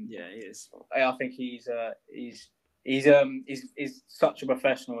 Yeah, he is. I think he's he's such a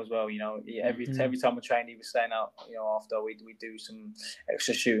professional as well. You know, every time we train, he was staying out. You know, after we do some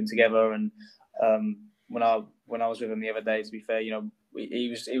extra shooting together, and when I was with him the other day, to be fair, you know, he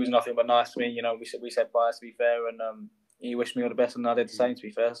was nothing but nice to me. You know, we said bye, to be fair, and he wished me all the best, and I did the same, to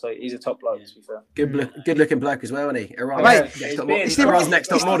be fair. So he's a top bloke, to be fair. Good looking bloke as well, isn't he? Iran's next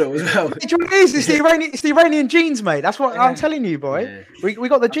top model as well. It's the Iranian genes, mate. That's what I'm telling you, boy. Yeah. We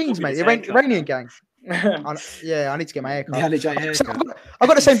got the genes, mate. The Iranian gang. I need to get my haircut. I've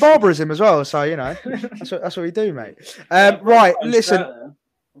got the same barber as him as well, so you know that's what we do, mate. Right, listen.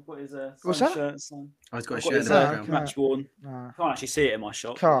 What's that? I've got a shirt in the background. Match worn. Can't actually see it in my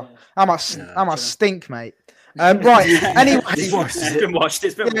shop. I must stink, mate. Right. Anyway, it's been washed.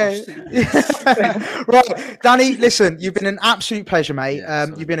 Right, Danny. Listen, you've been an absolute pleasure, mate.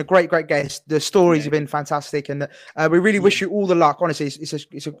 You've been a great guest. The stories have been fantastic, and we really wish you all the luck. Honestly,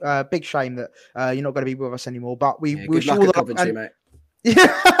 it's a big shame that you're not going to be with us anymore. But we wish you all the luck, mate.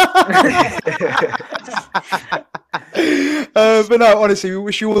 But no, honestly, we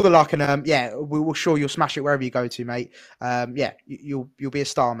wish you all the luck, and we will sure you'll smash it wherever you go to, mate. You'll be a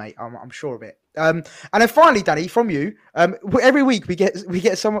star, mate. I'm sure of it. And then finally, Danny, from you, every week we get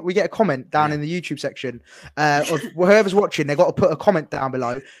a comment down in the YouTube section of whoever's watching. They've got to put a comment down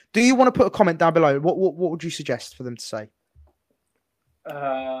below. Do you want to put a comment down below? What would you suggest for them to say?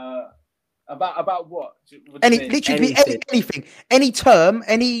 About what? Literally anything, any term,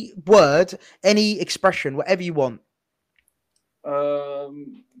 any word, any expression, whatever you want.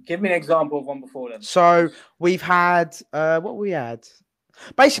 Give me an example of one before then. So we've had what we had.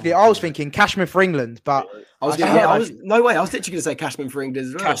 Basically, I was thinking Cashman for England, but I was literally going to say Cashman for England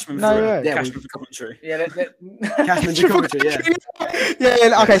as well. Cashman for Coventry. Yeah, Cashman for Coventry.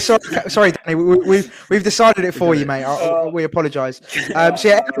 Yeah. Okay, sorry, Danny. We've decided it for you, mate. We apologise. So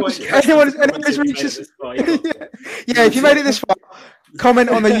yeah, anyone who's reached this, if you made it this far, comment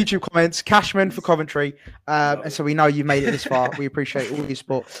on the YouTube comments, Cashman for Coventry, and so we know you made it this far. We appreciate all your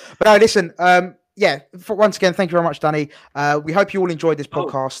support. But no, listen. Once again, thank you very much, Danny. We hope you all enjoyed this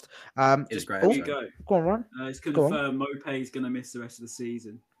podcast. It was great. Go on, Ron. It's confirmed Mopé's going to miss the rest of the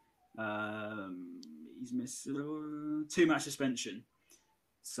season. He's missed 2-match suspension.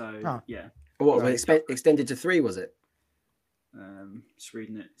 So, yeah. What, extended to 3, was it? Just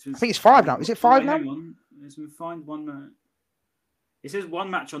reading it. I think it's 5 now. Is it 5 now? Hang on. It's been fined 1 match. It says 1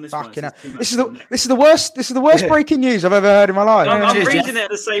 match on this one. This is the worst breaking news I've ever heard in my life. I'm reading it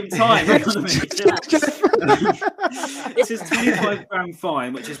at the same time. It says £25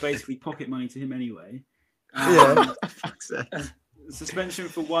 fine, which is basically pocket money to him anyway. Suspension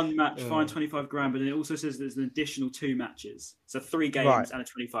for 1 match, fine £25,000, but it also says there's an additional 2 matches, so 3 games and a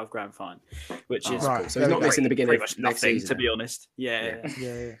 £25,000 fine, which is so he's not missing the beginning. Pretty much nothing, to be honest. Yeah.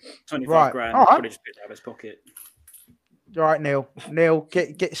 £25,000 probably just put it out of his pocket. All right, Neil,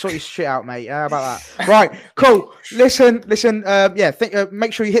 get sort your shit out, mate. How about that? Right, cool. Listen.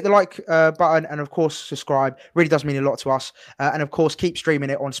 Make sure you hit the like button and, of course, subscribe. Really does mean a lot to us. And, of course, keep streaming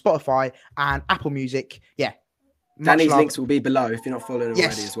it on Spotify and Apple Music. Yeah. Danny's links will be below if you're not following already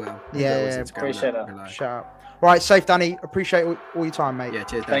as well. Yeah. Appreciate that. Shout out. Right, safe, Danny. Appreciate all your time, mate. Yeah,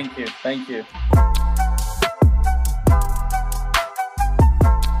 cheers, Danny. Thank you.